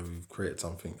 you know, we've created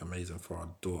something amazing for our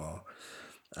daughter.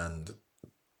 And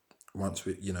once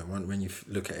we, you know, when you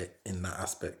look at it in that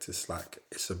aspect, it's like,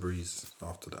 it's a breeze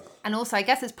after that. And also, I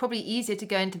guess it's probably easier to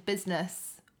go into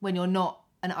business when you're not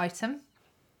an item.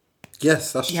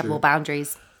 Yes, that's You have true. more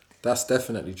boundaries. That's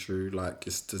definitely true. Like,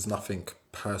 there's nothing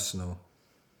personal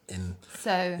in,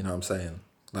 So you know what I'm saying?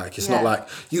 Like, it's Yeah. not like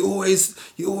you always,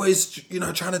 you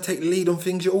know, trying to take the lead on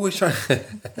things. You're always trying.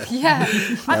 yeah,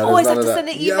 I No, always there's have to none send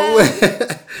of it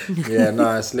that. email. Yeah,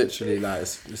 no, it's literally like,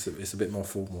 it's a bit more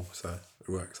formal, so it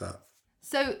works out.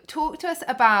 So talk to us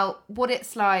about what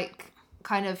it's like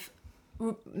kind of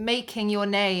making your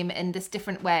name in this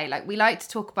different way. Like, we like to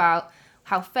talk about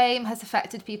how fame has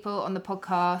affected people on the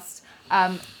podcast.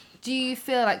 Do you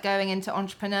feel like going into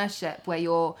entrepreneurship where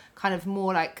you're kind of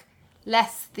more like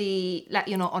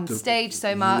you're not on stage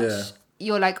so much? yeah.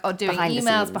 You're like doing Behind the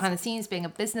emails scenes. behind the scenes, being a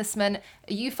businessman.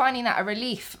 Are you finding that a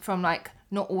relief from like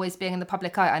not always being in the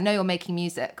public eye? I know you're making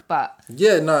music, but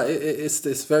Yeah, no,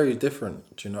 it's very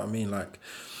different. Do you know what I mean? Like,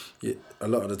 a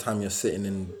lot of the time you're sitting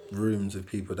in rooms with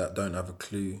people that don't have a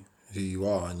clue who you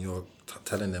are, and you're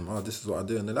telling them, "Oh, this is what I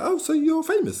do," and they're like, "Oh, so you're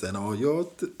famous then?" Or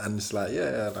and it's like,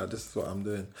 yeah, like, this is what I'm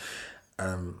doing,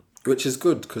 which is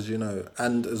good because, you know,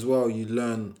 and as well you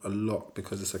learn a lot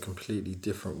because it's a completely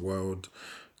different world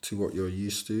to what you're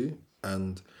used to.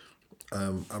 And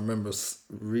I remember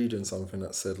reading something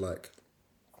that said, like,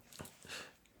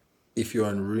 if you're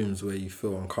in rooms where you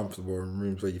feel uncomfortable, or in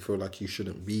rooms where you feel like you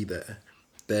shouldn't be there,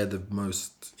 they're the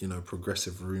most, you know,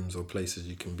 progressive rooms or places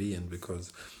you can be in,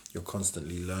 because you're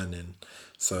constantly learning.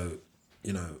 So,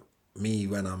 you know, me,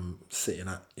 when I'm sitting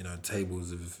at, you know,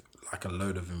 tables with like a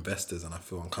load of investors and I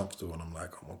feel uncomfortable, and I'm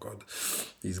like, oh my God,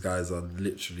 these guys are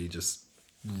literally just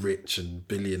rich and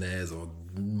billionaires or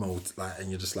and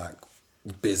you're just like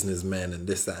businessmen and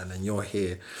this, that, and then you're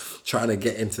here trying to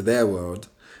get into their world.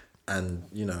 And,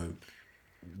 you know,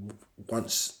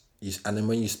 once and then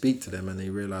when you speak to them and they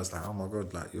realize like, oh my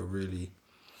God, like you're really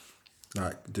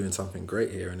like doing something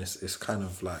great here, and it's kind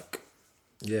of like,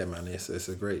 yeah, man, it's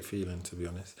a great feeling, to be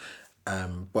honest.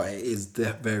 But it is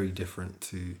very different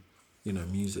to, you know,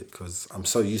 music, because I'm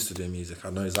so used to doing music.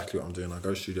 I know exactly what I'm doing. I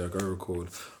go studio, I go record,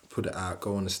 put it out,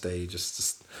 go on the stage. It's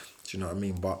just, do you know what I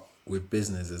mean? But with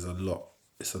business, it's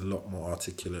a lot more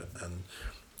articulate, and,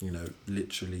 you know,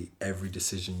 literally every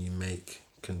decision you make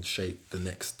can shape the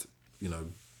next, you know,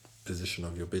 position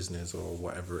of your business or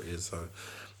whatever it is. So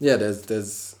yeah,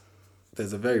 there's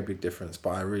a very big difference,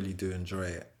 but I really do enjoy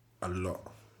it a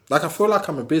lot. Like, I feel like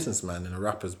I'm a businessman in a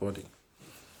rapper's body.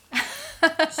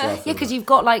 So Yeah, because you've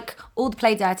got like all the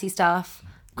Play Dirty stuff,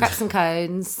 Crepes and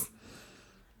Cones,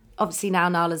 obviously now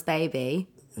Nala's Baby.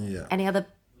 Yeah. Any other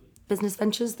business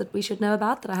ventures that we should know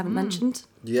about that I haven't mentioned?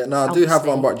 Yeah, no, I do have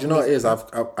one, but do you know what it is?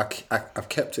 I've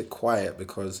kept it quiet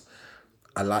because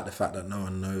I like the fact that no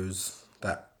one knows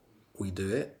that we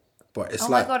do it. But it's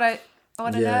like, my God, I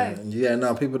want to know. Yeah,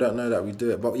 no, people don't know that we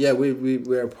do it. But yeah,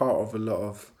 we're a part of a lot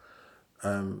of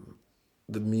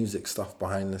the music stuff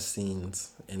behind the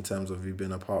scenes, in terms of we've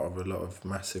been a part of a lot of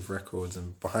massive records,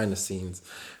 and behind the scenes,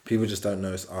 people just don't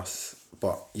know it's us.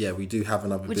 But yeah, we do have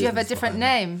another. Would you have a different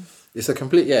name? It's a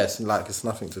complete, it's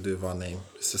nothing to do with our name.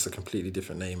 It's just a completely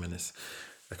different name, and it's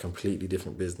a completely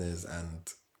different business,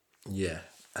 and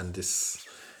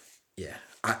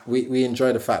we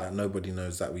enjoy the fact that nobody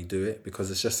knows that we do it,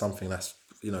 because it's just something that's,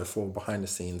 you know, for behind the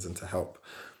scenes and to help,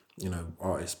 you know,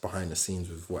 artists behind the scenes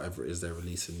with whatever it is they're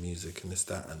releasing, music and this,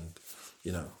 that, and,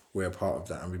 you know, we're a part of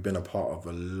that, and we've been a part of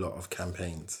a lot of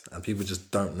campaigns, and people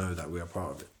just don't know that we're a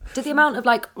part of it. Did the amount of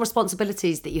like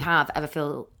responsibilities that you have ever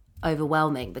feel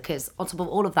overwhelming? Because on top of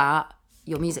all of that,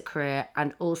 your music career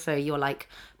and also your like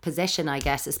position, I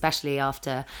guess, especially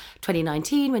after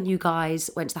 2019 when you guys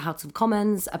went to the House of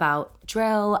Commons about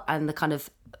drill and the kind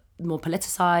of more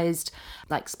politicized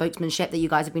like spokesmanship that you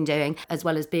guys have been doing, as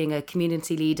well as being a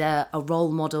community leader, a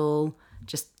role model,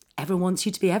 just everyone wants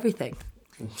you to be everything.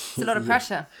 It's a lot of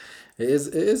pressure. It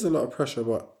is a lot of pressure,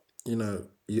 but, you know,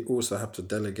 you also have to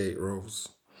delegate roles.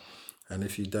 And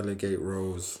if you delegate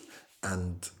roles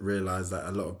and realise that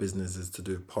a lot of business is to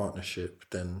do with partnership,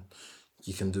 then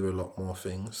you can do a lot more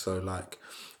things. So like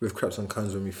with Crepes and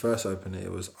Cones, when we first opened it,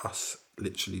 it was us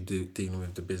literally dealing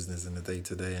with the business in the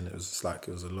day-to-day, and it was just like,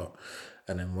 it was a lot.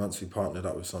 And then once we partnered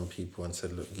up with some people and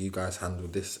said, look, you guys handle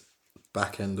this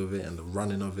back end of it and the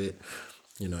running of it,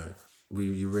 you know,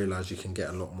 you realise you can get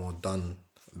a lot more done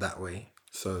that way.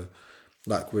 So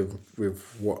like with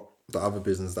what the other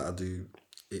business that I do,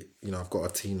 it, you know, I've got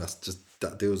a team that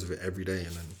deals with it every day,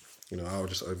 and then, you know, I'll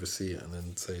just oversee it and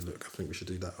then say, look, I think we should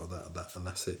do that or that or that, and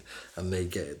that's it, and they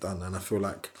get it done. And I feel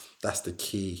like that's the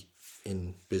key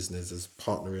in business, is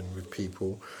partnering with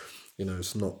people. You know,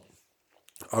 it's not,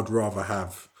 I'd rather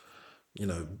have, you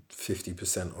know,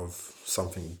 50% of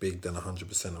something big than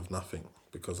 100% of nothing,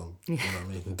 because you know what I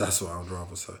mean? That's what I would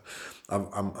rather. So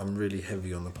I'm really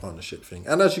heavy on the partnership thing.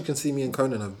 And as you can see, me and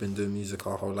Conan have been doing music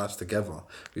our whole lives together.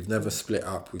 We've never split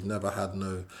up. We've never had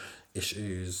no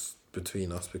issues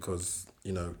between us, because,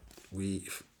 you know,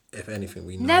 if anything,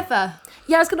 we know. Never.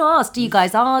 Yeah, I was going to ask, do you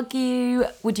guys argue?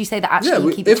 Would you say that actually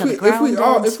you keep each other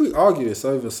grounded? If we argue, it's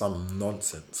over some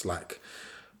nonsense. Like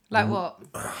what?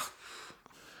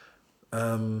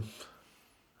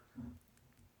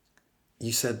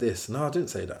 You said this. No, I didn't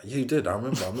say that. You did. I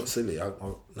remember. I'm not silly.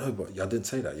 No, but I didn't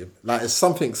say that. Like, it's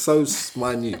something so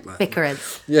minute. Like, Bickering.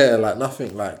 Yeah, like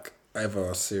nothing like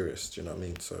ever serious. Do you know what I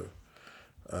mean? So,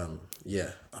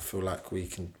 yeah, I feel like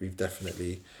we've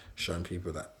definitely shown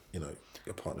people that, you know,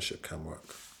 your partnership can work.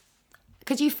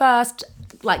 Because you first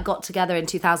like got together in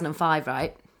 2005,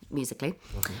 right? Musically.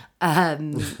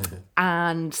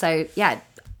 And so, yeah,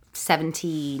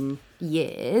 17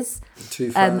 years.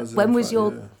 2005, when was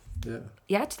your...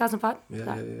 Yeah, 2005?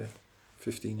 Yeah.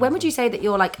 15 When would you say that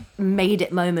your like made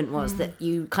it moment was, that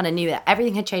you kind of knew that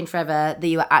everything had changed forever, that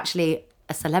you were actually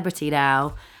a celebrity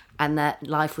now, and that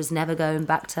life was never going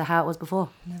back to how it was before?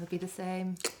 Never be the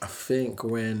same. I think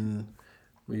when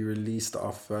we released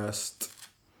our first,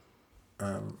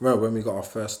 when we got our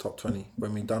first top 20,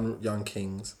 when we done Young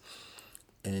Kings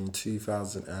in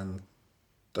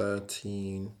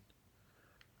 2013,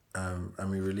 and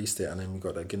we released it, and then we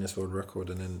got that Guinness World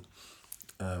Record, and then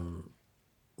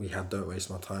we had Don't Waste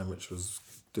My Time, which was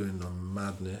doing the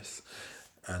madness,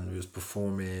 and we was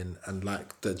performing, and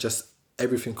like just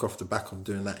everything off the back of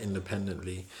doing that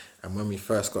independently. And when we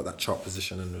first got that chart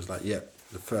position, and it was like,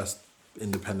 the first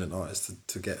independent artist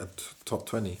to get a top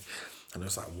 20, and it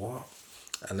was like, what?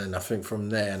 And then I think from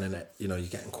there, and then, you know, you're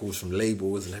getting calls from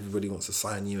labels and everybody wants to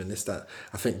sign you and this, that.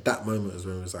 I think that moment was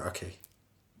when it was like, okay,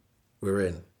 we're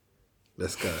in.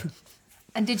 Let's go.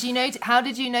 And how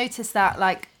did you notice that,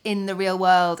 like, in the real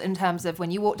world, in terms of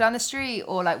when you walked down the street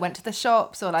or like went to the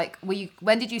shops, or like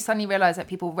when did you suddenly realize that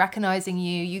people recognizing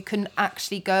you couldn't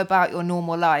actually go about your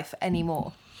normal life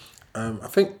anymore? I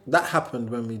think that happened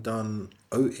when we done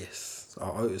Otis,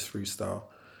 our Otis freestyle,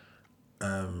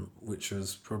 which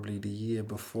was probably the year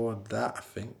before that, I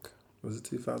think. Was it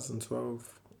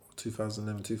 2012?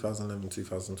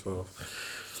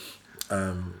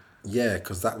 2012. Yeah,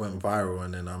 because that went viral,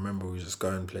 and then I remember we were just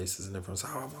going places and everyone was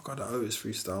like, oh my God, the Otis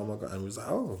freestyle, oh my God. And we was like,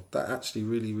 oh, that actually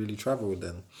really, really travelled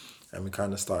then. And we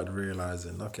kind of started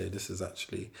realising, okay, this is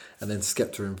actually... And then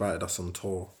Skepta invited us on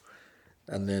tour.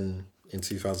 And then in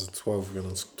 2012, we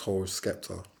went on tour with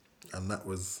Skepta. And that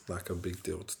was like a big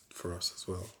deal for us as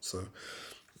well. So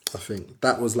I think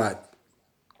that was like,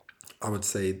 I would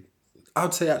say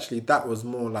actually that was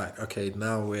more like, okay,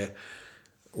 now we're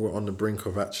on the brink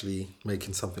of actually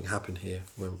making something happen here.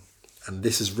 And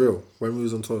this is real. When we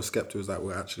was on tour with Skepta, it was like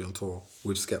we're actually on tour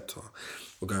with Skepta.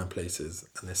 We're going places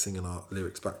and they're singing our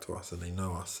lyrics back to us and they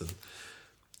know us. And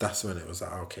that's when it was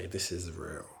like, okay, this is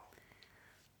real.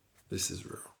 This is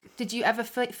real. Did you ever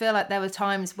feel like there were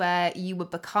times where you were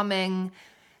becoming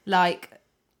like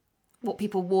what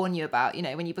people warn you about, you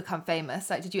know, when you become famous?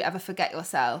 Like, did you ever forget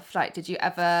yourself? Like, did you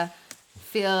ever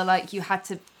feel like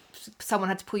someone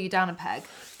had to pull you down a peg?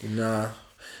 Nah.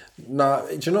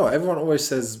 Do you know what? Everyone always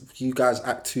says you guys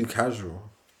act too casual.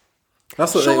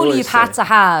 That's what they always say. Surely you've had to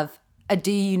have a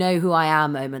 "Do you know who I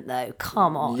am" moment though.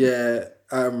 Come on. Yeah.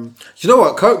 You know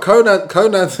what?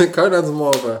 Conan's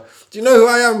more of a "Do you know who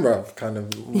I am, bruv?" kind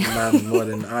of man more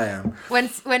than I am. When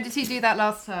did he do that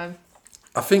last time?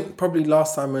 I think probably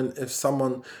last time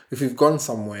if we've gone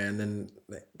somewhere and then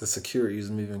the security is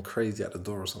moving crazy at the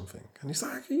door or something, and he's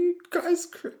like, "Are you guys?"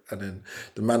 And then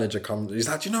the manager comes. He's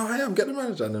like, "You know who I am? Get the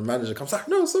manager." And the manager comes like,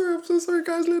 "No, sorry, I'm so sorry,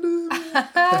 guys."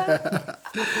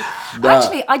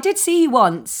 Actually, I did see you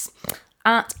once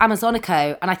at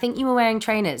Amazonico, and I think you were wearing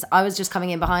trainers. I was just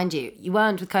coming in behind you. You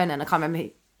weren't with Conan. I can't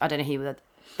remember I don't know who you were with,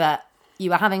 but you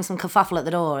were having some kerfuffle at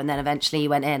the door, and then eventually you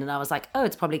went in, and I was like, oh,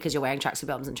 it's probably because you're wearing tracksuit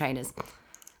bottoms and trainers.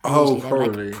 Oh,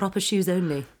 probably. Like, proper shoes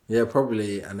only. Yeah,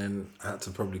 probably. And then I had to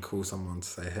probably call someone to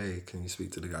say, hey, can you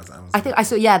speak to the guys at Amazon? I think I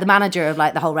saw, the manager of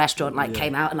like the whole restaurant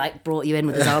came out and like brought you in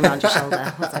with his arm around your shoulder.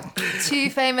 I was like, too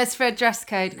famous for a dress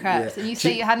code, Krept, and you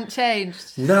say you hadn't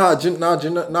changed. No, I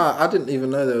didn't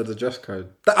even know there was a dress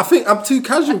code. I think I'm too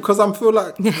casual because I feel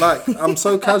like I'm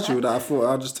so casual that I thought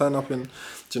I'll just turn up in. Do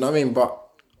you know what I mean? But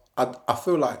I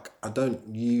feel like I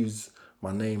don't use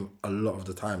my name a lot of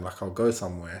the time. Like I'll go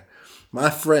somewhere. My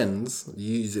friends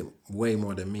use it way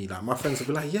more than me. Like my friends will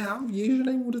be like, "Yeah, I use your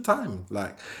name all the time."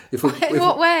 Like,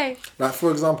 what way? Like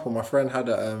for example, my friend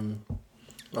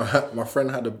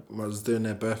was doing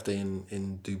their birthday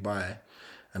in Dubai,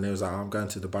 and they was like, "I'm going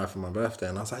to Dubai for my birthday,"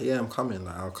 and I was like, "Yeah, I'm coming.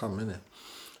 Like, I'll come in it."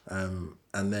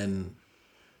 And then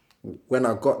when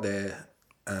I got there,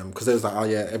 because they was like, "Oh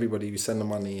yeah, everybody, you send the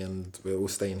money, and we're all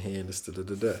staying here."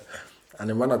 And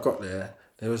then when I got there,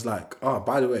 they was like, "Oh,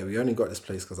 by the way, we only got this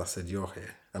place because I said you're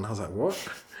here." And I was like, "What?"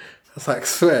 I was like,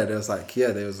 "Swear." They was like,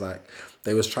 "Yeah." They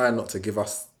was trying not to give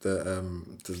us the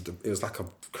it was like a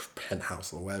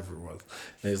penthouse or whatever it was.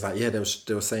 And it was like, yeah, they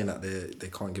were saying that they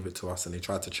can't give it to us, and they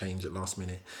tried to change it last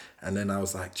minute. And then I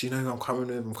was like, "Do you know who I'm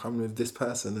coming with this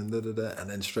person?" And and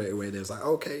then straight away they was like,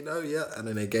 "Okay, no, yeah." And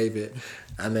then they gave it,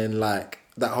 and then like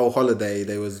that whole holiday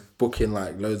they was booking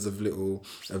like loads of little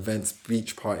events,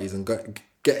 beach parties, and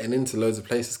getting into loads of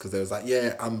places because they was like,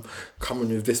 "Yeah, I'm coming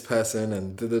with this person,"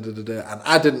 and and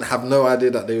I didn't have no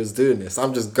idea that they was doing this.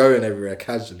 I'm just going everywhere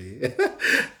casually.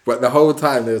 But the whole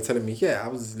time they were telling me, "Yeah, I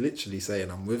was literally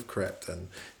saying I'm with Krept and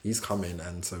he's coming,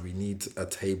 and so we need a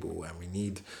table and we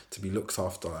need to be looked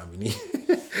after and we need."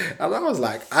 And I was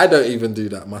like, I don't even do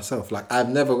that myself. Like I've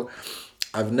never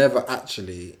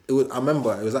actually. I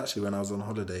remember it was actually when I was on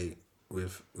holiday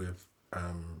with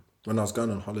when I was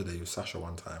going on holiday with Sasha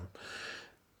one time,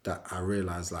 that I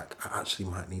realised like I actually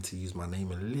might need to use my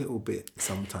name a little bit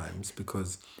sometimes,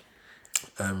 because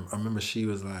I remember she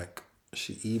was like,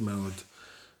 she emailed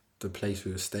the place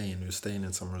we were staying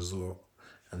in some resort,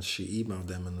 and she emailed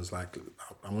them and was like,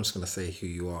 "I'm just going to say who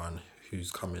you are and who's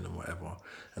coming and whatever,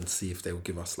 and see if they will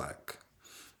give us like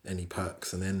any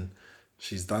perks." And then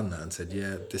she's done that and said,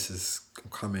 "Yeah, this is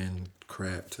coming,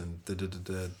 Krept, and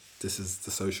this is the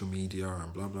social media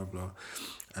and blah blah blah."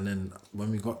 And then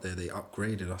when we got there, they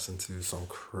upgraded us into some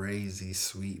crazy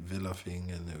sweet villa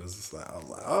thing, and it was just like, I was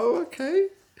like, "Oh, okay."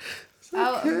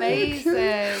 Oh, amazing.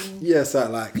 Okay. Yeah, so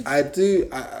like I don't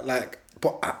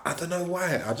know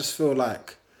why. I just feel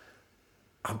like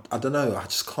I don't know. I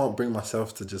just can't bring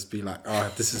myself to just be like,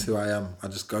 oh, this is who I am. I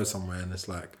just go somewhere and it's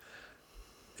like,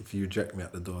 if you reject me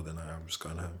at the door, then I'm just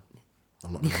going home.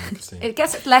 I'm not going to make a scene. It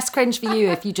gets less cringe for you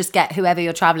if you just get whoever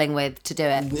you're traveling with to do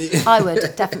it. I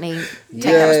would definitely take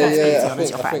that responsibility on as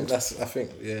your friend.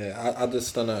 I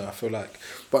just don't know. I feel like,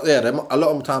 but yeah, a lot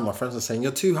of the time my friends are saying,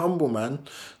 you're too humble, man.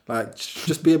 Like,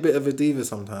 just be a bit of a diva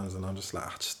sometimes. And I'm just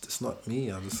like, it's not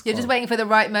me. You're just waiting for the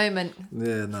right moment.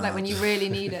 Yeah, no. Like when you really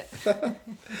need it.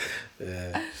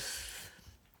 Yeah.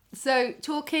 So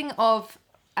talking of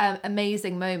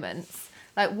amazing moments,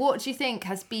 like what do you think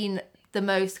has been the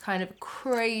most kind of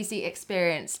crazy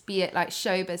experience, be it like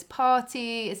showbiz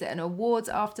party? Is it an awards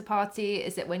after party?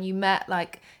 Is it when you met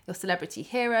like your celebrity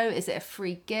hero? Is it a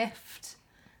free gift?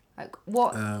 Like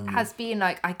what has been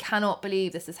like, I cannot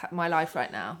believe this is my life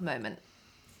right now moment?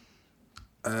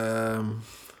 There's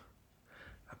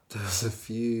a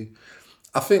few.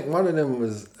 I think one of them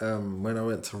was when I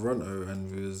went to Toronto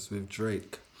and we was with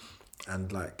Drake,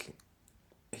 and like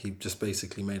he just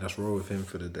basically made us roll with him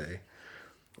for the day.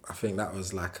 I think that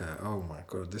was like oh my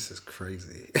God, this is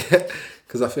crazy.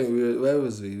 Because I think where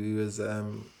was we? We was,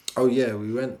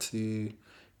 we went to,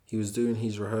 he was doing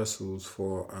his rehearsals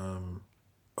for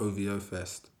OVO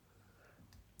Fest.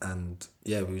 And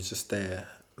yeah, we was just there.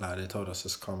 Like they told us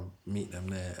just come meet them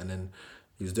there. And then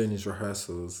he was doing his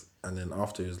rehearsals. And then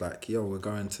after he was like, yo, we're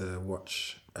going to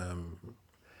watch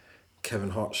Kevin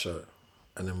Hart's show.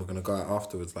 And then we're going to go out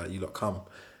afterwards, like you lot come.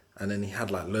 And then he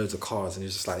had like loads of cars, and he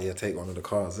was just like, yeah, take one of the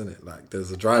cars, innit? Like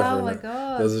there's a driver.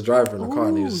 There was a driver in the car,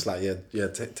 and he was just like, yeah,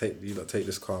 take you lot take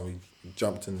this car. And we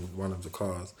jumped in one of the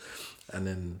cars, and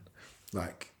then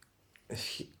like,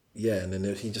 and then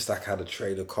he just like had a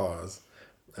trailer of cars,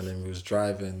 and then we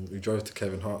drove to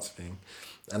Kevin Hart's thing,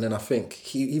 and then I think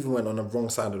he even went on the wrong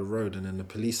side of the road, and then the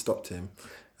police stopped him,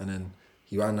 and then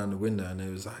he ran down the window and it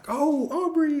was like, oh,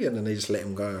 Aubrey, and then they just let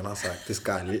him go, and I was like, this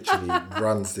guy literally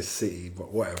runs this city,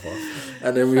 but whatever.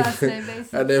 And then we went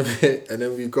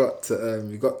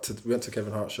to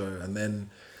Kevin Hart's show, and then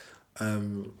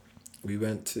we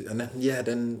went to, and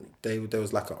then there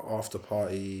was like an after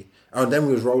party. Oh, and then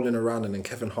we was rolling around, and then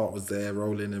Kevin Hart was there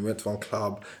rolling, and we went to one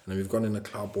club, and then we've gone in a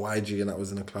club, YG, and that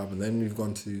was in a club, and then we've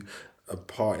gone to a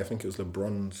party. I think it was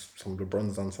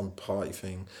LeBron's done some party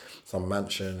thing, some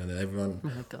mansion, and then everyone. Oh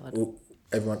my God.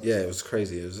 Everyone, it was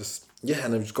crazy. It was just,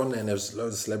 and they've just gone there, and there was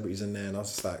loads of celebrities in there, and I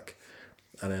was just like,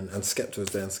 and Skepta was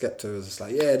there, and Skepta was just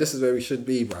like, yeah, this is where we should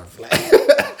be, bruv. Like,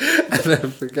 and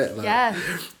then forget, like,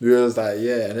 we was like,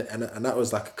 and that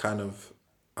was like a kind of,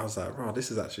 I was like, wow,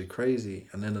 this is actually crazy.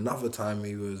 And then another time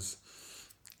we was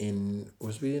in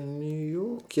New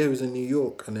York? Yeah, it was in New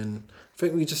York, and then I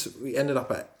think we ended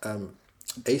up at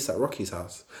ASAP Rocky's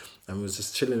house, and we was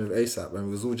just chilling with ASAP, and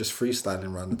we was all just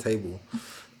freestyling around the table,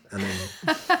 and then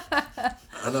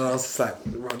I was just like,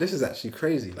 wow, this is actually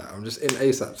crazy. Like, I'm just in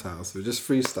ASAP's house, we're just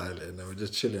freestyling, and we're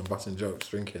just chilling, busting jokes,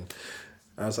 drinking.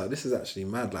 I was like, this is actually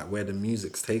mad, like where the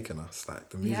music's taken us. Like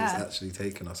the music's actually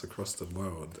taken us across the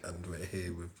world, and we're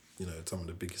here with, you know, some of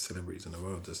the biggest celebrities in the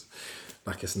world, just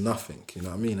like it's nothing, you know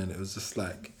what I mean? And it was just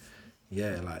like,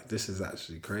 like this is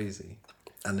actually crazy.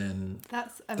 And then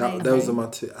that's amazing. Those are my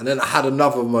two. And then I had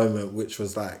another moment which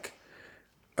was like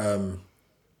I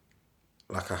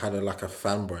had a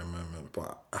fanboy moment,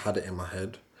 but I had it in my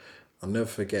head. I'll never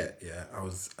forget. I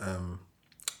was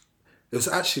it was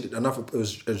actually it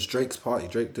was Drake's party.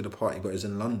 Drake did a party, but it was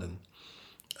in London,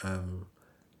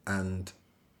 and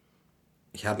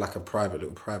he had like a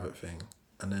little private thing.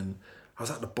 And then I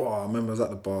was at the bar. I remember I was at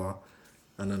the bar,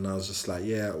 and then I was just like,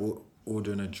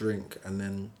 ordering a drink, and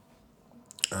then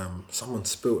someone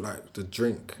spilt like the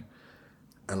drink,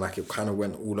 and like it kind of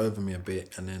went all over me a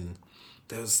bit, and then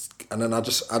I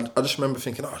just remember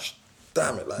thinking, oh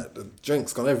damn it, like the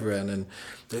drink's gone everywhere, and then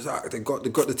there's like they got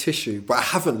the tissue, but I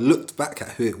haven't looked back at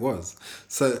who it was.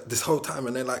 So this whole time,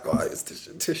 and they're like, oh, it's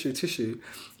tissue,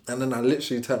 and then I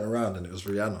literally turned around and it was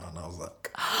Rihanna, and I was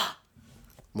like,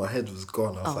 my head was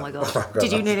gone. I was oh like, my God. Oh my God.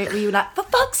 Did you know it? Were you like, for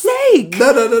fuck's sake?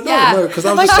 No, because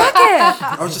I was just like,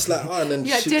 I was just like, oh, and then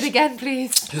do it again,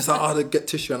 please. She was like, oh, get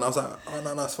tissue, and I was like, oh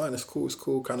no, it's fine, it's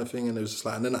cool, kind of thing. And it was just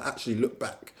like, and then I actually looked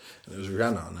back, and it was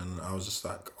Rihanna, and then I was just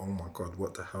like, oh my God,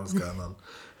 what the hell's going on?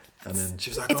 And then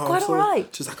she was like, it's quite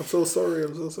alright. She was like, I'm so sorry,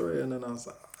 and then I was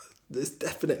like, it's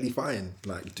definitely fine,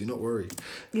 like, do not worry.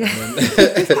 Yeah. And then,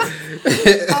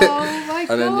 oh my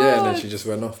God. And then she just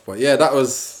went off. But yeah, that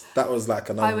was like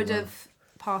another. I would have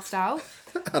passed out.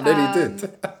 I nearly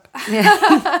did.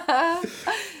 Yeah.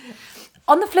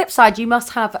 On the flip side, you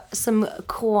must have some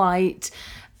quite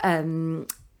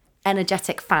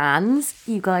energetic fans.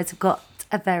 You guys have got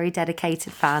a very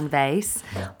dedicated fan base.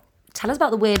 Yeah. Tell us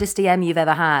about the weirdest DM you've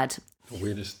ever had. The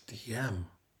weirdest DM.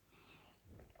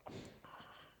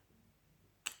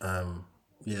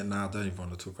 Yeah, no, I don't even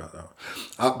want to talk about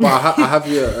that. But I have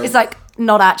your. It's like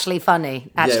not actually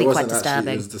funny, actually it quite wasn't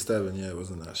disturbing. It was disturbing. Yeah, it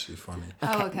wasn't actually funny.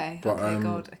 Oh, okay. But, Okay,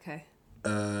 God, okay.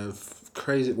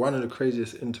 Crazy. One of the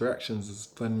craziest interactions was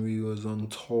when we was on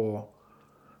tour.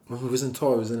 When we was in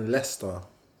tour, it was in Leicester,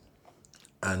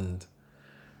 and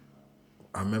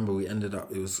I remember we ended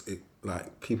up.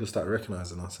 Like people started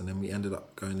recognizing us, and then we ended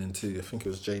up going into, I think it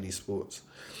was JD Sports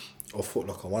or Foot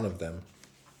Locker, one of them.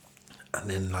 And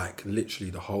then like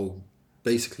literally the whole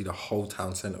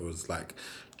town centre was like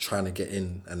trying to get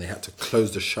in, and they had to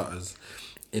close the shutters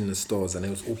in the stores, and it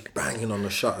was all banging on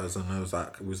the shutters, and it was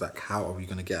like, how are we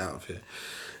going to get out of here?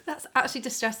 That's actually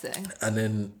distressing. And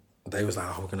then they was like,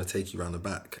 oh, we're going to take you around the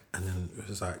back. And then it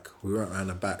was like, we went around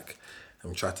the back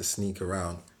and we tried to sneak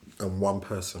around, and one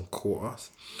person caught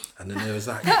us, and then it was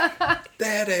like,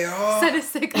 there they are. Send a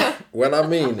signal. When I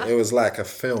mean, it was like a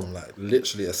film, like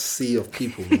literally a sea of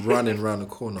people running around the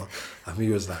corner, and we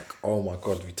was like, oh my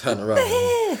God, we turned around,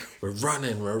 and we're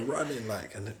running,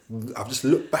 like, and I've just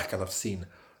looked back and I've seen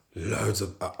loads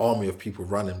of, an army of people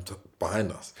running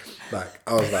behind us. Like,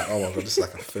 I was like, oh my God, this is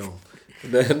like a film.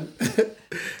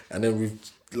 And then we've,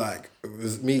 like, it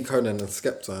was me, Conan and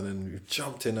Skepta, and then we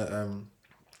jumped in a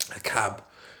cab.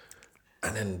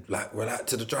 And then, like, we're like,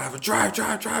 to the driver, drive to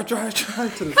the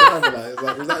driver.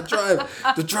 Like, it's like,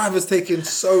 drive. The driver's taking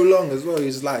so long as well.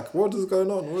 He's like, what is going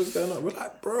on? We're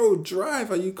like, bro, drive.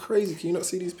 Are you crazy? Can you not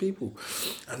see these people?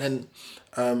 And then,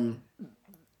 and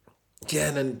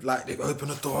then, like, they open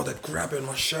the door, they're grabbing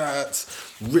my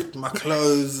shirts, ripped my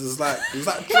clothes. It's like,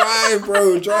 drive,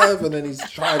 bro, drive. And then he's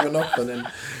driving off, and then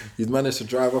he's managed to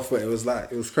drive off. But it was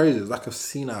crazy. It was like a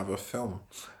scene out of a film.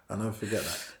 I'll never forget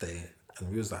that day. And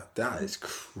we was like, that is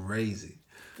crazy.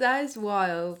 That is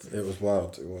wild. It was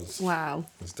wild. It was. Wow.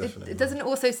 It was definitely. It doesn't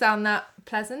also sound that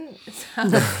pleasant. It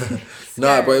sounds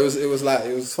No, but it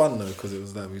was fun though, because it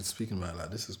was like we were speaking about like,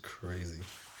 this is crazy.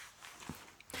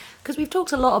 Because we've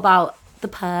talked a lot about the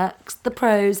perks, the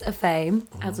pros of fame,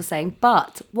 as we're saying,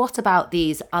 but what about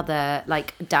these other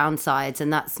like downsides?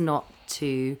 And that's not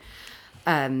to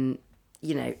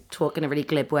talk in a really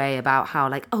glib way about how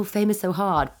like, oh, fame is so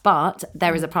hard, but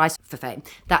there is a price for fame.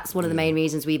 That's one of the main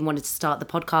reasons we even wanted to start the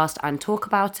podcast and talk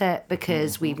about it,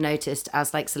 because we've noticed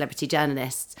as like celebrity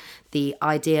journalists, the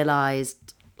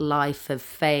idealized life of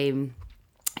fame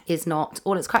is not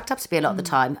all it's cracked up to be a lot of the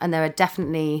time. And there are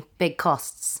definitely big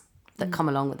costs that come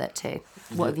along with it too.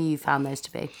 What have you found those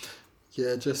to be?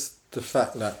 Yeah, just the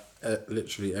fact that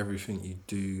literally everything you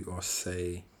do or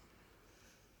say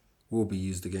will be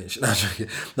used against you.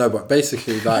 No, but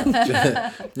basically, like,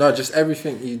 just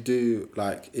everything you do,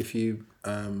 like, if you,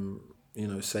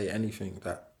 say anything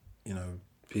that,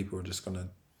 people are just going to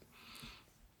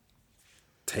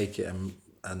take it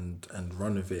and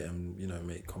run with it and,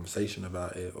 make conversation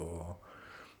about it, or,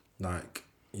 like,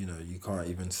 you can't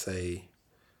even say,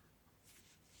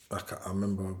 like, I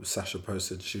remember Sasha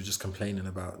posted, she was just complaining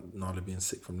about Nala being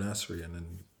sick from nursery, and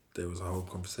then there was a whole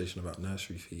conversation about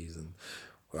nursery fees, and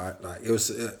right, like it was,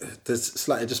 it's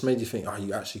like it just made you think, oh,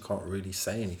 you actually can't really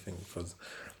say anything because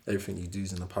everything you do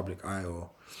is in the public eye, or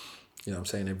you know what I'm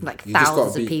saying, like you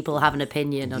thousands of people have an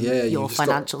opinion on your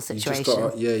financial situation.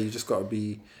 You just got to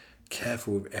be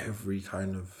careful with every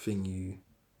kind of thing you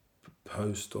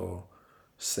post or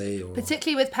say, or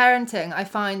particularly with parenting. I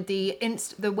find the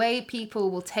way people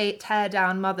will tear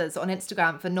down mothers on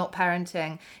Instagram for not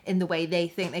parenting in the way they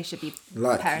think they should be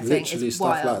parenting, literally is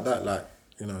stuff wild. like that. Like,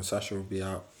 Sasha will be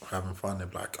out having fun. They're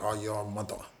like, oh, you're a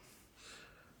mother.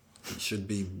 You should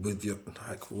be with your,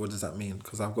 like, what does that mean?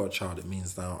 Because I've got a child, it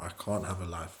means now I can't have a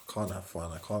life, I can't have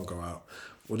fun, I can't go out.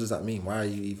 What does that mean? Why are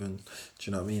you even, do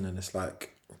you know what I mean? And it's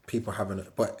like, people having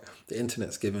it, but the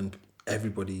internet's given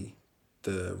everybody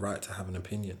the right to have an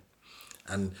opinion.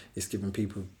 And it's giving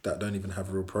people that don't even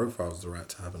have real profiles the right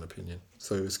to have an opinion.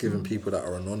 So it's giving people that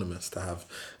are anonymous to have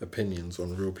opinions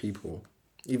on real people,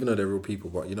 even though they're real people,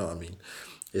 but you know what I mean?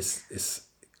 It's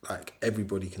like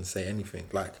everybody can say anything.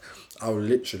 Like,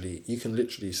 you can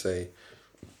literally say,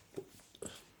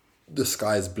 the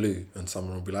sky's blue, and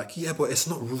someone will be like, yeah, but it's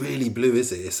not really blue,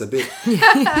 is it? It's a bit,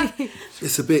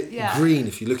 green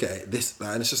if you look at it.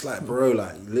 And it's just like, bro,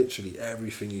 like literally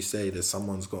everything you say, there's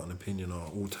someone's got an opinion or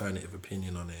alternative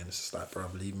opinion on it, and it's just like, bro,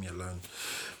 leave me alone.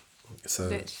 So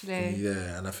literally,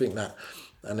 yeah, and I think that,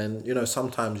 and then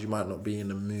sometimes you might not be in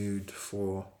the mood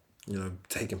for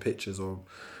taking pictures or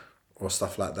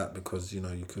stuff like that, because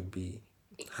you could be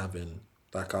having,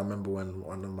 like, I remember when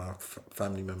one of my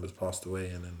family members passed away,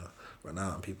 and then went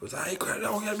out and people was like, hey,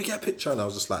 let me get a picture. And I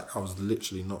was just like, I was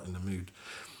literally not in the mood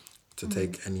to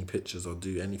take any pictures or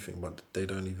do anything, but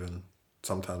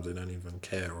sometimes they don't even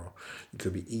care. Or you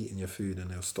could be eating your food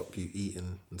and they'll stop you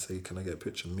eating and say, can I get a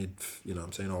picture mid, you know what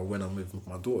I'm saying? Or when I'm with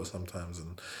my daughter sometimes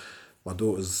and my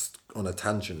daughter's on a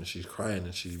tangent and she's crying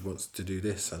and she wants to do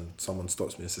this and someone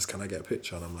stops me and says, can I get a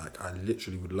picture? And I'm like, I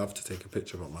literally would love to take a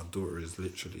picture, but my daughter is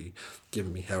literally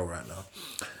giving me hell right now.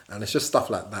 And it's just stuff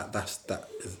like that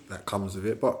that comes with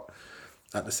it. But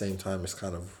at the same time, it's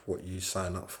kind of what you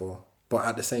sign up for. But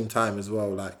at the same time as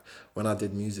well, like when I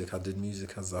did music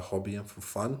as a hobby and for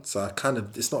fun. So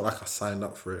it's not like I signed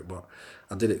up for it, but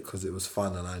I did it because it was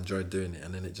fun and I enjoyed doing it.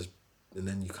 And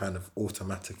then you kind of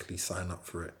automatically sign up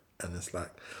for it. And it's like,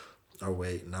 oh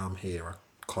wait, now I'm here. I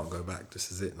can't go back. This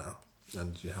is it now.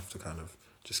 And you have to kind of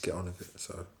just get on with it.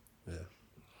 So, yeah.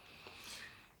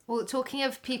 Well, talking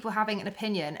of people having an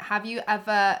opinion, have you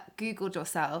ever Googled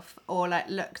yourself or like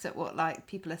looked at what like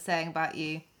people are saying about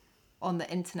you on the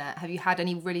internet? Have you had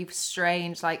any really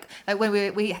strange, like when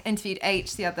we interviewed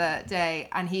H the other day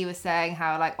and he was saying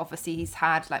how like obviously he's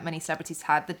had, like many celebrities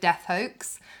had, the death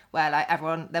hoax where like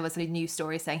there was a news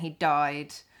story saying he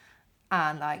died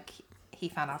and like he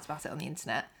found out about it on the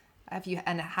internet. Have you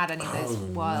had any of those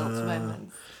wild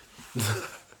moments?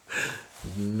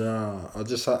 No,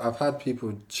 I've had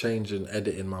people change and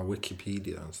edit in my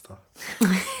Wikipedia and stuff.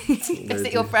 Is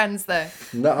it your friends though?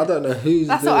 No, I don't know who's.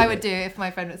 That's what I would do if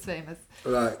my friend was famous.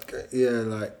 Like, yeah,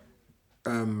 like, I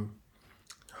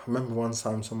remember one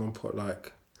time someone put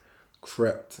like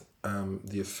crepe,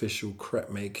 the official crepe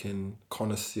making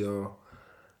connoisseur,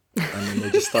 and then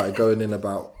they just started going in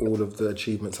about all of the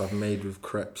achievements I've made with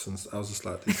crepes, and I was just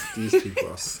like, these people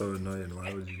are so annoying.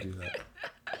 Why would you do that?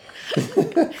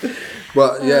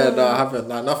 But yeah, no, I haven't.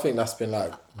 Like nothing that's been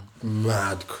like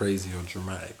mad, crazy, or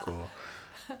dramatic, or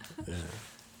yeah.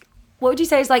 What would you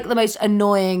say is like the most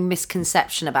annoying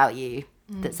misconception about you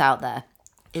that's out there?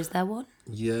 Is there one?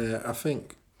 Yeah, I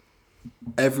think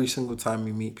every single time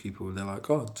we meet people, they're like,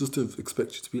 "Oh, just didn't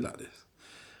expect you to be like this."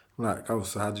 I'm like, "Oh,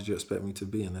 so how did you expect me to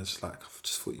be?" And they're just like, "I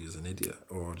just thought you was an idiot,"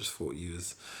 or "I just thought you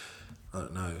was, I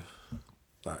don't know,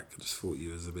 like I just thought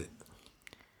you was a bit."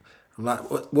 I'm like,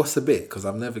 what's a bit? Because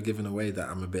I've never given away that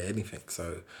I'm a bit anything.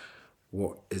 So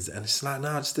what is it? And it's like,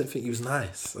 no, I just didn't think you was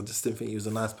nice. I just didn't think you was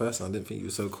a nice person. I didn't think you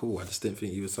were so cool. I just didn't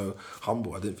think you were so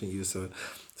humble. I didn't think you were so...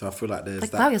 So I feel like there's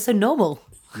like, that... wow, you're so normal.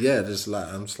 Yeah, I'm just like,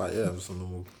 I'm just a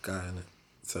normal guy, innit?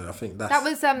 So I think that's...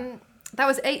 That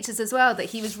was H's as well, that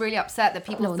he was really upset that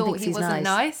people thought he wasn't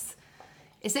nice.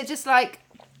 Is it just like...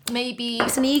 Maybe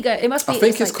it's an ego. It must be. I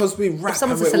think it's because we rap. If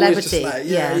someone's and a celebrity, just like,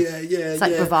 yeah. It's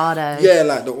like bravado. Yeah,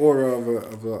 like the aura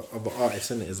of an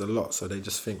artist in it is a lot. So they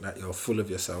just think that you're full of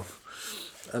yourself.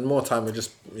 And more time we're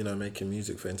just making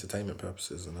music for entertainment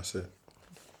purposes, and that's it.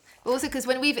 Also, because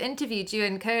when we've interviewed you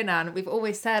and Conan, we've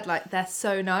always said like they're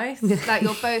so nice. Like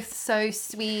you're both so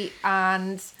sweet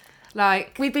and.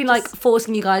 Like we've been like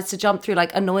forcing you guys to jump through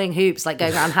like annoying hoops, like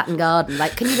going around Hatton Garden.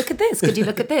 Like, can you look at this? Could you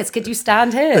look at this? Could you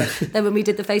stand here? Then when we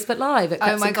did the Facebook Live at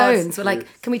Cups and Cones, we're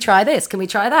like, can we try this? Can we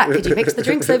try that? Could you mix the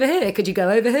drinks over here? Could you go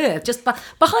over here? Just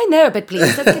behind there a bit,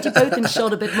 please. Let's get you both in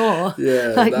shot a bit more.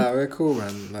 Yeah, we're cool,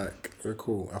 man. Like we're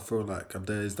cool. I feel like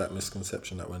there is that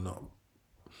misconception that we're not.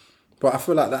 But I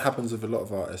feel like that happens with a lot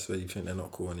of artists where you think they're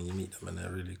not cool and then you meet them and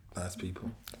they're really nice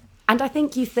people. And I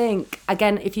think you think,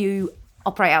 again, if you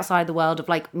operate outside the world of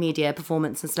like media,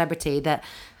 performance and celebrity, that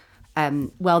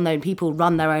well-known people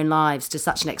run their own lives to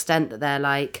such an extent that they're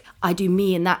like, I do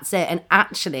me and that's it. And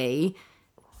actually,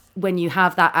 when you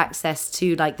have that access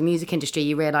to like the music industry,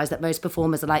 you realise that most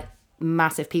performers are like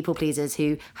massive people pleasers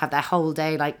who have their whole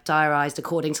day like diarised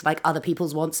according to like other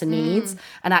people's wants and needs.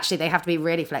 And actually they have to be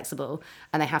really flexible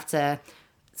and they have to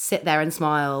sit there and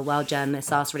smile while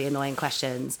journalists ask really annoying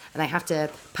questions, and they have to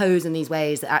pose in these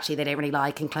ways that actually they don't really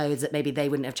like, in clothes that maybe they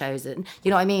wouldn't have chosen. You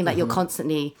know what I mean? Like you're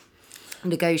constantly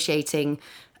negotiating,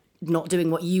 not doing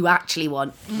what you actually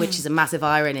want, which is a massive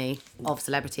irony of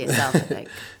celebrity itself, I think.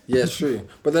 Yeah, it's true.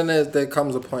 But then there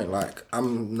comes a point, like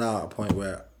I'm now at a point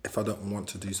where if I don't want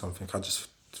to do something, I just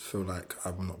feel like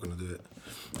I'm not going to do it.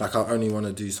 Like I only want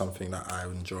to do something that I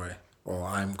enjoy, or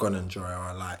I'm going to enjoy, or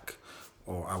I like,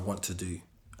 or I want to do.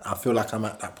 I feel like I'm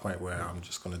at that point where I'm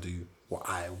just going to do what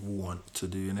I want to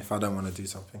do. And if I don't want to do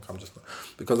something, I'm just not.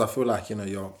 Because I feel like,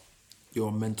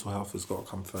 your mental health has got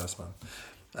to come first, man.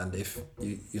 And if,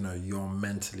 you're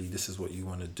mentally, this is what you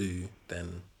want to do,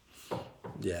 then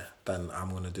I'm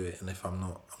going to do it. And if I'm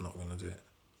not going to do it.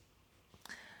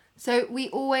 So we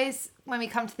always, when we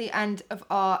come to the end of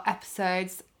our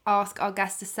episodes, ask our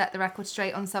guests to set the record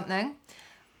straight on something.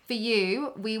 for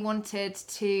you, we wanted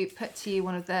to put to you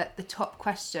one of the top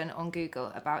question on Google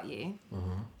about you,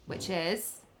 which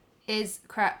is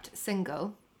Krept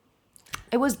single?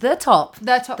 It was the top.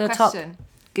 The top question.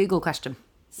 Google question.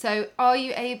 So are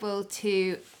you able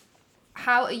to,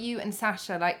 how are you and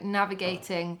Sasha like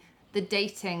navigating the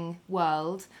dating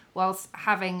world whilst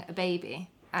having a baby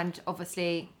and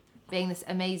obviously being this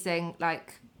amazing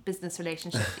like business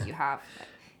relationship that you have?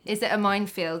 Is it a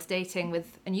minefield dating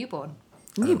with a newborn?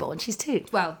 Newborn, she's 2.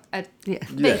 Well, a Yeah.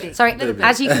 baby. Sorry, Baby.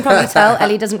 as you can probably tell,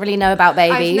 Ellie doesn't really know about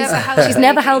babies. never held a She's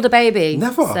never baby. held a baby.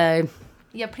 Never? So,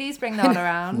 Yeah, please bring Nala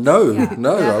around. No, Yeah,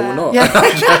 no, I will not.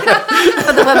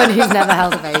 for the woman who's never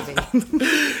held a baby.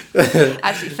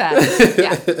 Actually, fair.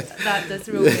 Yeah, that does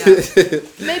rule me out.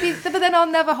 Maybe, but then I'll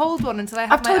never hold one until I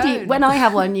have I've told my you, own. when I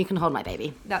have one, you can hold my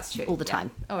baby. That's true. all the Yeah.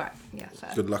 time. All right. Yeah,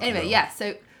 fair. Good luck Anyway, with yeah,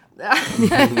 so...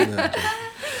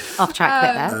 Off track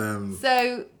bit there.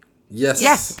 so, Yes.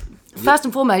 Yes. First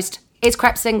and foremost, is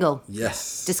Krept single?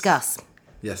 Yes. Discuss.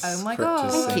 Yes. Oh my Krept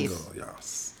is God. Thank you. single,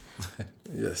 yes.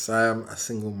 Yes, I am a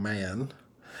single man.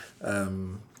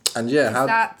 And yeah, is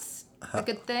that a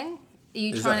good thing? Are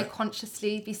you Is trying that- to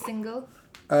consciously be single?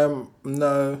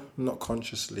 no, not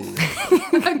consciously.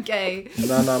 Okay.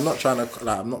 No, I'm not trying to,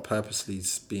 like, I'm not purposely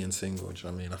being single, do you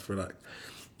know what I mean? I feel like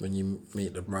when you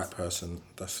meet the right person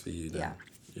that's for you, then, Yeah.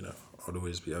 you know, I'd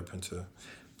always be open to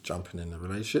jumping in a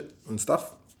relationship and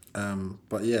stuff.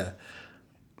 But yeah,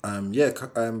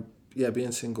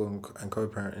 being single and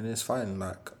co-parenting is fine.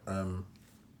 Like,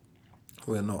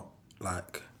 we're not,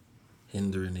 like,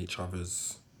 hindering each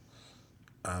other's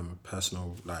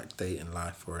personal, like, dating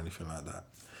life or anything like that.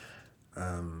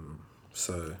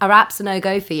 So Are apps a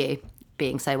no-go for you,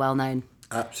 being so well known?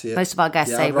 apps, yeah. Most of our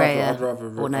guests say I'd rather, rare I'd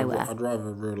rather, or nowhere. I'd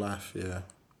rather real life, yeah.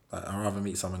 Like, I'd rather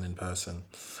meet someone in person.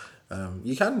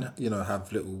 You can, you know,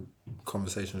 have little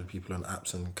conversations with people on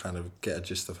apps and kind of get a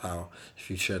gist of how, if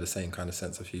you share the same kind of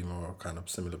sense of humour or kind of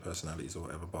similar personalities or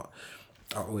whatever. But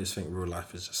I always think real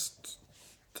life is just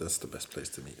the best place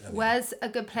to meet. Anyway. Where's a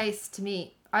good place to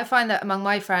meet? I find that among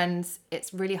my friends,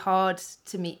 it's really hard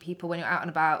to meet people when you're out and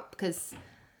about because,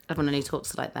 Everyone only talks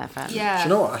to like their friends. yeah. Do you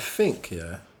know what I think?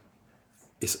 Yeah,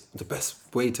 it's the best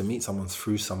way to meet someone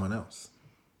through someone else.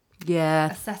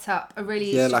 Yeah. A setup, a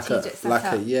really Yeah, strategic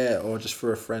setup. or just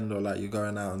for a friend, or like you're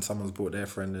going out and someone's brought their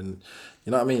friend, and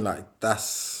you know what I mean. Like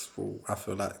that's, I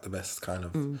feel like the best kind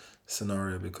of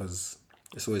scenario because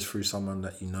it's always through someone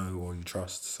that you know or you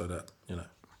trust, so that you know.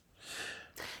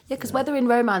 Yeah, because whether in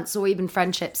romance or even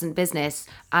friendships and business,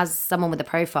 as someone with a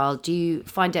profile, do you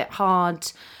find it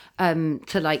hard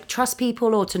to like trust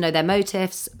people or to know their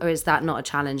motives, or is that not a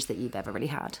challenge that you've ever really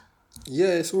had? Yeah,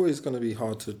 it's always going to be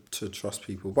hard to trust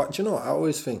people, but do you know what? I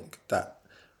always think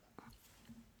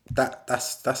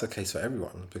that's a case for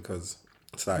everyone because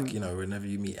it's like you know whenever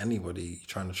you meet anybody, you're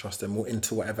trying to trust them more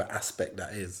into whatever aspect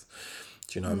that is.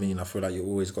 Do you know what I mean? I feel like you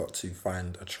always got to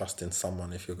find a trust in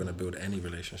someone if you're going to build any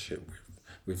relationship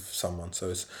with someone.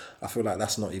 So I feel like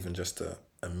that's not even just a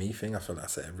me thing. I feel like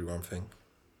that's an everyone thing.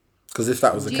 Because if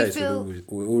that was the Do you case, feel- we'd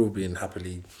all be in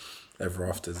happily ever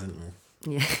afters, wouldn't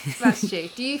we? Yeah. That's true.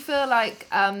 Do you feel like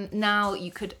now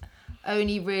you could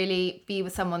only really be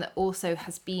with someone that also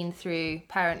has been through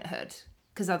parenthood?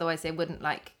 Because otherwise they wouldn't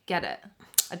like get it.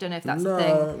 I don't know if that's a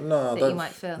thing that you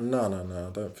might feel. No,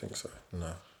 I don't think so.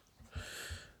 No.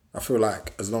 I feel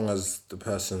like as long as the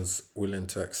person's willing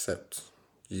to accept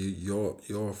your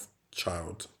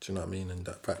child, do you know what I mean? And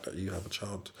that fact that you have a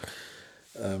child,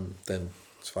 then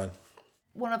it's fine.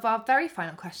 One of our very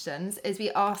final questions is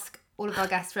we ask all of our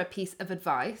guests for a piece of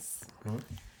advice.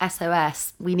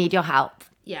 SOS, we need your help.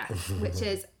 Yes, which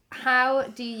is how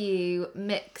do you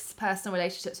mix personal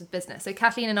relationships with business? So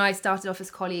Kathleen and I started off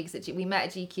as colleagues. We met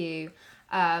at GQ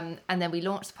and then we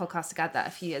launched the podcast together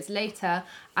a few years later.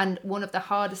 And one of the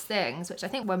hardest things, which I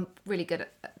think we're really good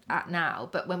at now,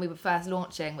 but when we were first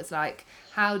launching was like,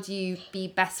 how do you be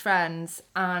best friends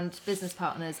and business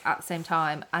partners at the same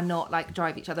time and not like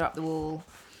drive each other up the wall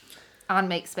and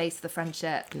make space for the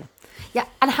friendship? Yeah,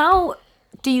 and how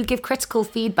do you give critical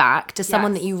feedback to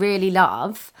someone Yes. that you really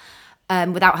love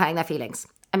without hurting their feelings?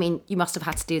 I mean, you must have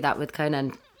had to do that with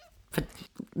Conan for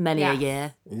many a Yes.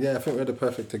 year. Yeah, I think we're the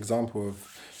perfect example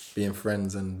of being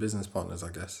friends and business partners, I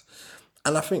guess.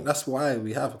 And I think that's why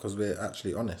we have, because we're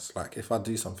actually honest. Like, if I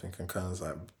do something and Conan's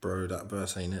like, bro, that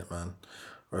verse ain't it, man.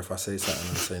 Or if I say something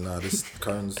and say, nah,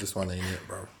 this one ain't it,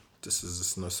 bro.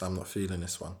 I'm not feeling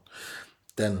this one.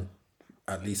 Then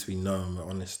at least we know and we're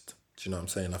honest. Do you know what I'm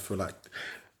saying? I feel like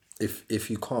if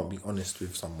you can't be honest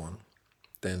with someone,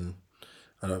 then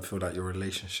I don't feel like your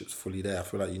relationship's fully there. I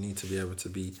feel like you need to be able to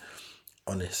be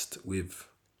honest with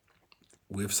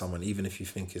with someone, even if you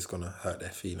think it's gonna hurt their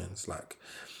feelings. Like,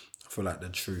 I feel like the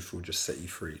truth will just set you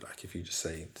free. Like, if you just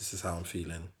say, "This is how I'm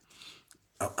feeling."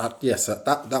 Yes,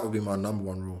 that would be my number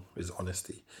one rule, is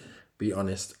honesty. Be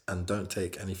honest and don't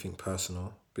take anything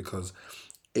personal, because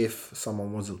if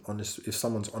someone's honest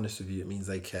with you, it means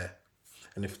they care.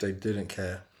 And if they didn't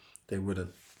care, they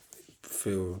wouldn't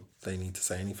feel they need to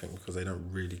say anything, because they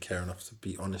don't really care enough to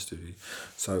be honest with you.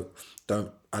 So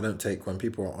when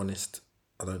people are honest,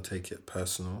 I don't take it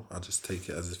personal. I just take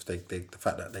it as if the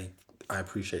fact that I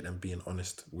appreciate them being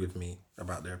honest with me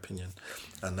about their opinion,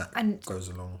 and that goes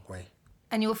a long way.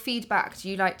 And your feedback, do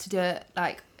you like to do it,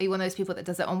 like, are you one of those people that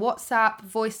does it on WhatsApp,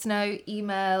 voice note,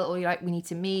 email, or you like, we need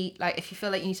to meet? Like, if you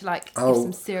feel like you need to, like, give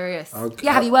some serious...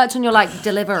 Yeah, have you worked on your, like,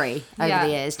 delivery over the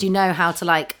years? Do you know how to,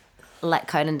 like, let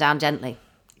Conan down gently?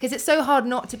 Because it's so hard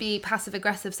not to be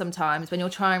passive-aggressive sometimes when you're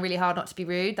trying really hard not to be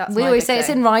rude. We always say it's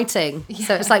in writing. Yeah.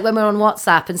 So it's like when we're on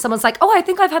WhatsApp and someone's like, oh, I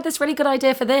think I've had this really good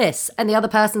idea for this. And the other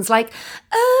person's like,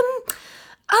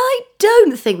 I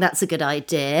don't think that's a good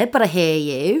idea, but I hear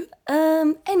you.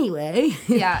 Anyway.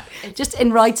 Yeah. Just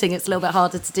in writing, it's a little bit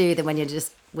harder to do than when you're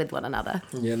just with one another.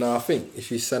 Yeah, no, I think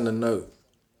if you send a note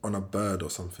on a bird or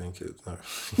something,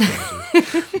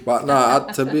 but no,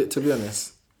 to be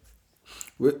honest,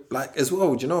 like, as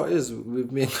well, do you know what it is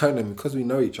with me and Conan? Because we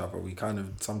know each other, we kind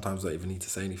of sometimes don't even need to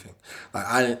say anything. Like,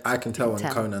 I can tell when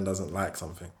Conan doesn't like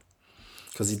something,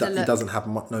 because he doesn't have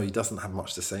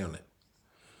much to say on it.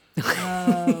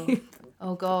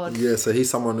 Oh God. Yeah, so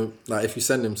he's someone who, like, if you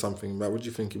send him something, like, what do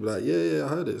you think? He'll be like, yeah, I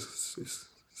heard it. It's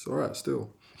all right still.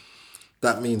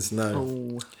 That means no.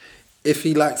 Oh. If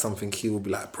he likes something, he will be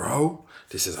like, bro,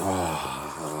 this is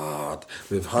hard,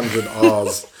 with 100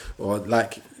 R's, or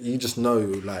like, you just know,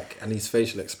 like, and his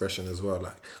facial expression as well,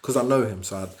 like, because I know him,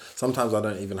 so sometimes I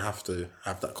don't even have to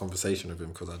have that conversation with him,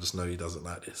 because I just know he doesn't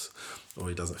like this, or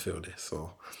he doesn't feel this,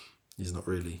 or he's not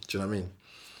really. Do you know what I mean?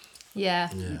 Yeah.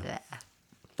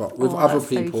 But with other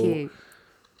people,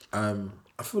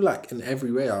 I feel like in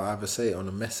every way, I'll either say it on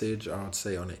a message, or I'd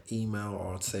say it on an email,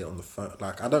 or I'd say it on the phone.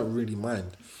 Like, I don't really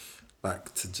mind,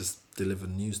 like, to just deliver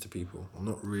news to people. I'm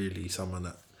not really someone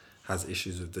that has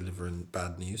issues with delivering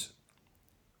bad news.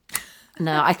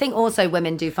 No, I think also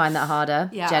women do find that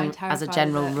harder, as a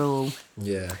general rule.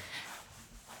 Yeah,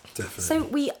 definitely. So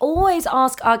we always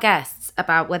ask our guests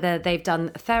about whether they've done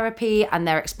therapy and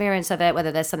their experience of it,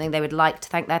 whether there's something they would like to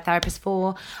thank their therapist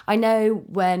for. I know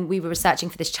when we were researching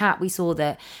for this chat, we saw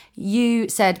that you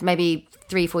said maybe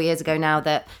 3-4 years ago now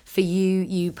that for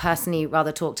you personally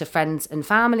rather talk to friends and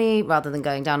family rather than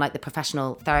going down like the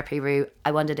professional therapy route.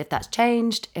 I wondered if that's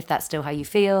changed, if that's still how you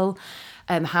feel,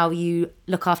 how you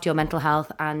look after your mental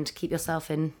health and keep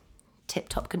yourself in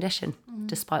tip-top condition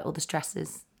despite all the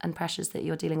stresses and pressures that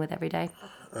you're dealing with every day.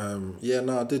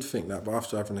 I did think that, but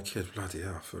after having a kid, bloody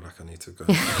hell, I feel like I need to go.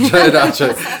 I'm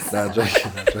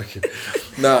joking.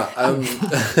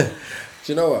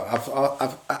 Do you know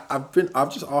what?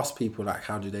 I've just asked people, like,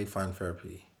 how do they find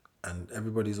therapy, and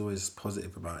everybody's always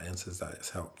positive about it and says that it's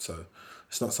helped. So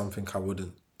it's not something I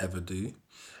wouldn't ever do.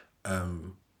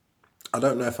 I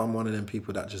don't know if I'm one of them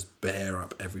people that just bear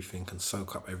up everything and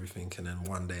soak up everything, and then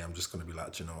one day I'm just going to be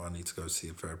like, do you know, I need to go see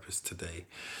a therapist today.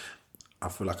 I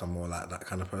feel like I'm more like that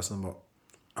kind of person, but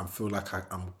I feel like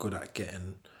I'm good at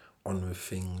getting on with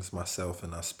things myself,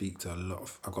 and I speak to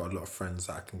I've got a lot of friends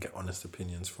that I can get honest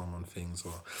opinions from on things,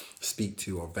 or speak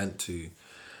to, or vent to.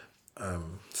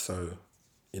 So,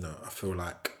 you know, I feel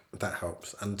like that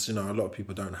helps. And, you know, a lot of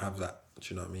people don't have that.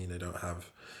 Do you know what I mean? They don't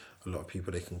have a lot of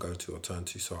people they can go to or turn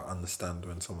to. So I understand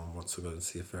when someone wants to go and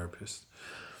see a therapist.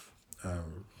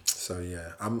 So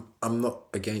yeah, I'm not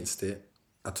against it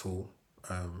at all.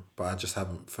 But I just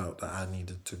haven't felt that I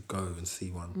needed to go and see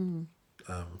one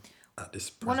at this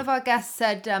point. One of our guests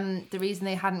said the reason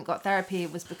they hadn't got therapy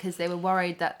was because they were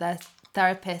worried that their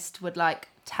therapist would, like,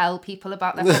 tell people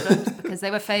about their problems because they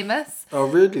were famous. Oh,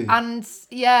 really? And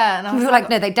yeah, and I was like,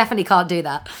 no, they definitely can't do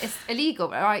that. It's illegal,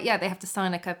 right? Yeah, they have to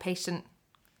sign like a patient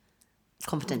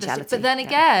confidentiality. But then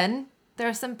again, there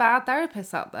are some bad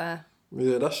therapists out there.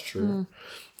 Yeah, that's true.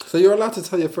 So you're allowed to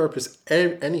tell your therapist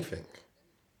anything.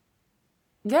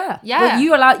 Yeah.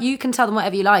 Well, you can tell them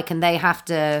whatever you like, and they have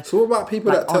to. So what about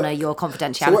people that honour your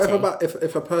confidentiality? So what about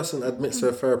if a person admits to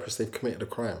a therapist they've committed a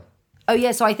crime? Oh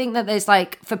yeah, so I think that there's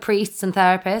like for priests and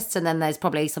therapists, and then there's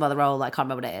probably some other role, I can't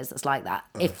remember what it is, that's like that.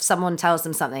 If someone tells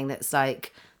them something that's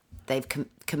like they've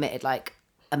committed like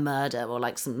a murder or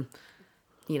like some,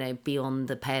 you know, beyond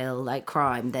the pale like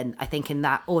crime, then I think in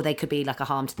that, or they could be like a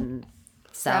harm to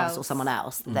themselves or someone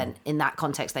else, then in that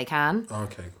context they can.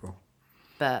 Okay, cool.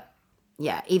 But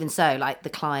yeah, even so, like the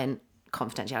client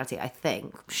confidentiality, I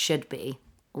think, should be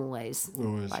always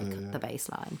like yeah. the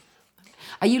baseline.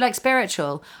 Are you like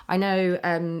spiritual? I know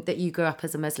that you grew up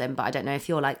as a Muslim, but I don't know if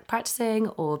you're like practicing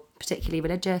or particularly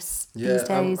religious these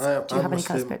days. Do you have any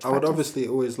kind of spiritual I would practice? obviously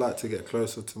always like to get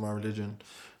closer to my religion.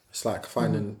 It's like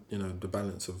finding, the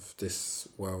balance of this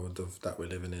world that we're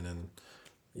living in, and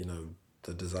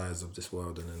the desires of this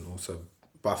world, and then also.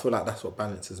 But I feel like that's what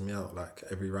balances me out. Like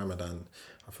every Ramadan,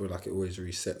 I feel like it always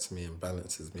resets me and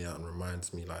balances me out and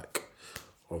reminds me like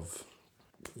of,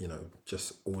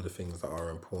 just all the things that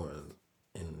are important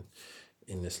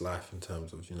in this life in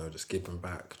terms of, just giving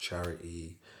back,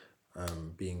 charity,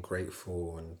 being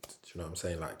grateful, and you know what I'm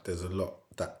saying? Like there's a lot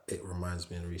that it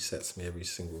reminds me and resets me every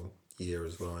single year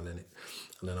as well, and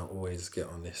then I always get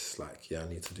on this like, I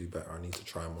need to do better, I need to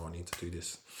try more, I need to do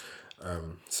this.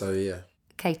 So yeah.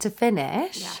 Okay, to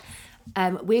finish,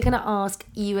 we're going to ask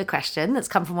you a question that's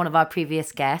come from one of our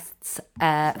previous guests.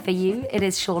 For you, it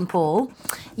is Sean Paul.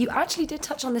 You actually did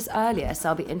touch on this earlier, so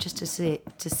I'll be interested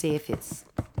to see if it's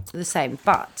the same.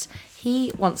 But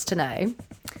he wants to know,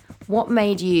 what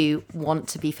made you want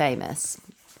to be famous?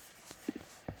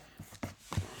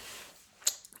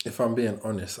 If I'm being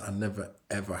honest, I never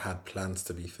ever had plans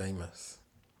to be famous.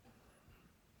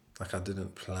 Like I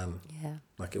didn't plan. Yeah.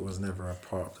 Like it was never a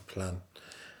part of the plan.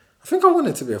 I think I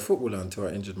wanted to be a footballer until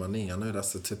I injured my knee. I know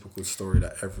that's the typical story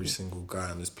that every single guy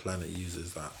on this planet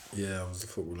uses, that, I was a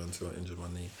footballer until I injured my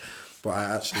knee. But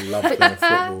I actually loved playing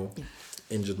football,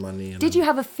 injured my knee. And Did you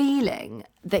have a feeling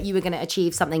that you were going to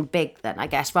achieve something big then, I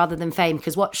guess, rather than fame?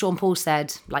 Because what Sean Paul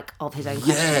said, like, of his own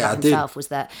question about himself was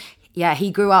that,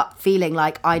 he grew up feeling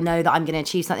like, I know that I'm going to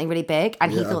achieve something really big.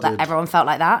 And he thought that everyone felt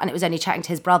like that. And it was only chatting to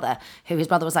his brother, who his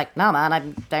brother was like, no, man, I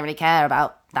don't really care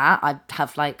about that. I'm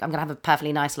going to have a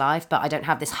perfectly nice life, but I don't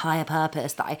have this higher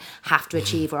purpose that I have to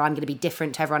achieve where I'm going to be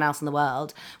different to everyone else in the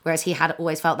world. Whereas he had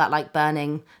always felt that like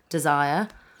burning desire.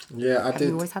 Yeah, I did.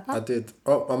 You always had that? I did.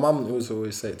 Oh, my mum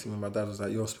always say it to me. My dad was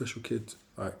like, "You're a special kid."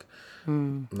 Like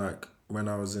when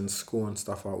I was in school and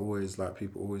stuff, I always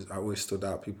stood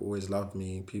out. People always loved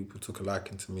me. People took a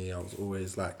liking to me. I was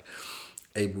always like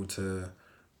able to,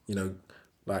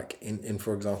 like in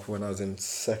for example, when I was in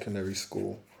secondary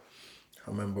school, I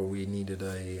remember we needed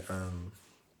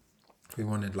we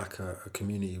wanted like a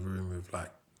community room with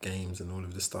like games and all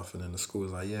of this stuff, and then the school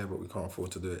was like, yeah, but we can't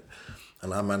afford to do it.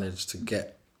 And I managed to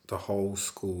get the whole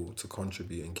school to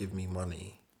contribute and give me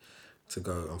money to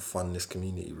go and fund this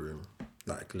community room.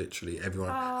 Like literally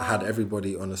everyone, I had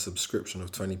everybody on a subscription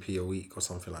of 20p a week or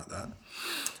something like that,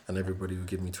 and everybody would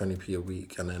give me 20p a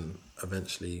week, and then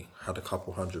eventually had a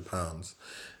couple £100,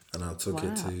 and I took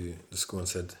it to the school and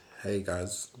said, hey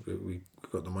guys, we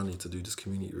got the money to do this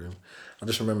community room. I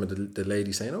just remember the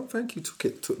lady saying, oh thank you,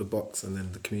 took the box, and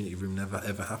then the community room never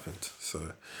ever happened.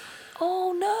 So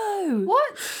Oh no!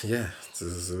 What? yeah, it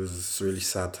was a really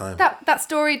sad time. That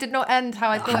story did not end how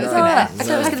I thought it was No. going to end.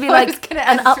 So it was going to be like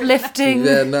an uplifting.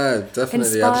 Yeah, no,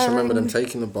 definitely. I just remember them inspiring.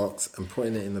 taking the box and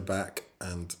putting it in the back,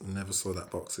 and never saw that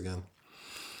box again.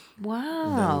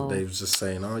 Wow. Then they was just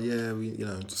saying, "Oh yeah, we,"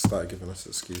 just started giving us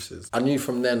excuses. I knew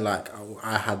from then, like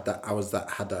I had that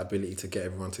ability to get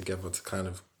everyone together to kind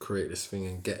of create this thing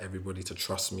and get everybody to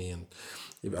trust me. And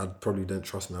I probably didn't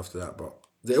trust me after that, but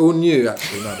they all knew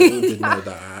actually. No, they all did know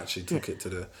that I actually took it to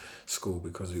the school,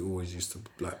 because we always used to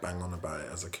like bang on about it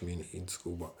as a community in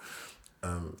school. But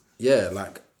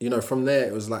from there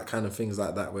it was like kind of things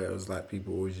like that where it was like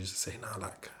people always used to say, no,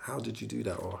 like how did you do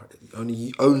that, or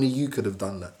only you could have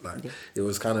done that. Like it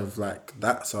was kind of like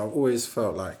that. So I've always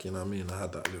felt like, I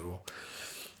had that little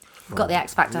Got the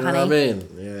X Factor, you honey. know what I mean?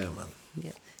 Yeah, man.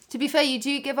 Yeah. To be fair, you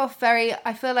do give off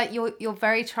I feel like you're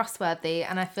very trustworthy,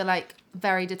 and I feel like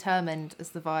very determined is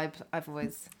the vibe I've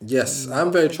always... Yes,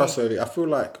 I'm very trustworthy. I feel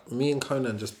like me and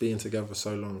Conan just being together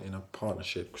so long in a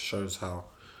partnership shows how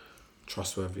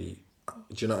trustworthy, do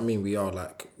you know what I mean? We are,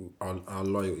 like, our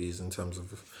loyalties in terms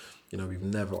of, we've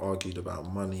never argued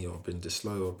about money or been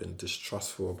disloyal or been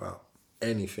distrustful about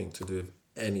anything to do with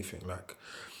anything. Like,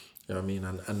 you know what I mean?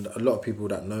 And a lot of people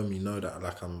that know me know that,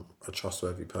 like, I'm a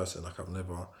trustworthy person. Like, I've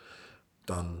never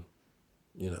done,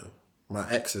 my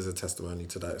ex is a testimony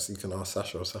to that. So you can ask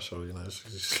Sasha,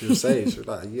 she'll say, she'll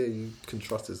like, yeah, you can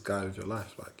trust this guy with your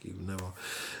life. Like, you've never, do you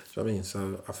know what I mean?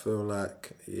 So I feel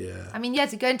like, yeah. I mean,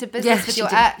 to go into business with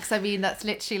your ex, I mean, that's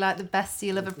literally like the best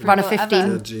deal of approval Run a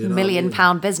ever. £15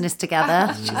 million business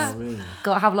together. You know what I mean?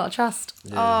 Got to have a lot of trust.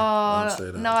 Yeah, I'd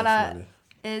say that, Nala definitely.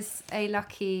 is a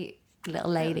lucky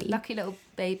Little lady. lucky little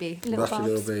baby. Lucky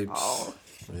little babs. babes. Oh.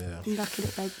 Yeah. Lucky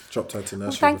little baby. Dropped her to nursery.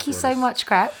 Well, thank you before so this. much,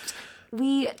 Crept.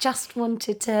 We just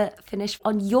wanted to finish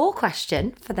on your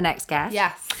question for the next guest.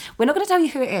 Yes. We're not going to tell you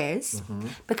who it is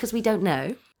because we don't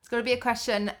know. It's going to be a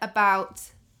question about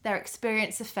their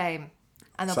experience of fame,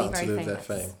 and they'll be very to do famous. with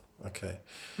their fame. Okay.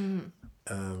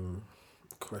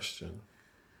 Question.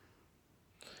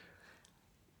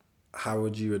 How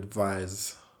would you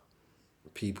advise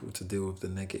people to deal with the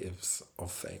negatives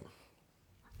of fame?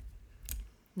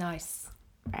 Nice.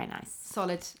 Very nice.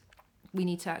 Solid. We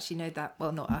need to actually know that.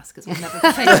 Well, not us, because we'll never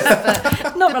be famous,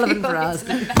 but Not relevant for us.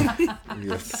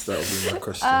 Yes, that would be my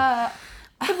question.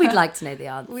 But we'd like to know the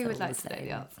answer. we would like to know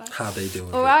the answer. How they deal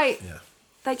with All it. right. Yeah.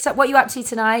 Like, so what are you up to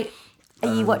tonight?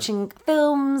 Are you watching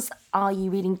films? Are you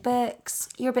reading books?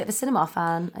 You're a bit of a cinema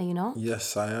fan, are you not?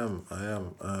 Yes, I am.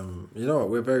 You know what?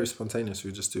 We're very spontaneous.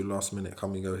 We just do last minute.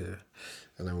 Can we go here?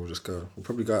 And then we'll just go. We'll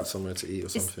probably go out somewhere to eat or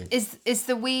something. Is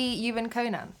the we you and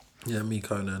Conan? Yeah, me,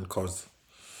 Conan, Cos.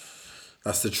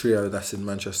 That's the trio that's in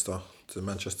Manchester. The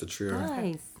Manchester trio.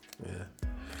 Nice. Yeah.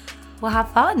 Well,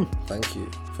 have fun. Thank you.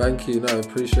 Thank you. No,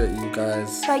 appreciate you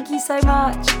guys. Thank you so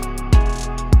much.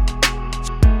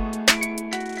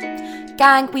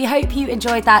 Gang, we hope you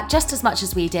enjoyed that just as much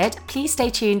as we did. Please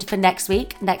stay tuned for next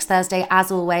week, next Thursday,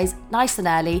 as always, nice and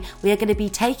early. We are going to be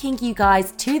taking you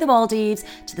guys to the Maldives,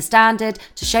 to the Standard,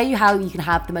 to show you how you can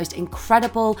have the most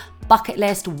incredible bucket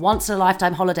list, once in a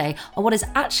lifetime holiday on what is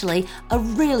actually a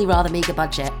really rather meagre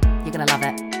budget. You're going to love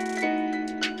it.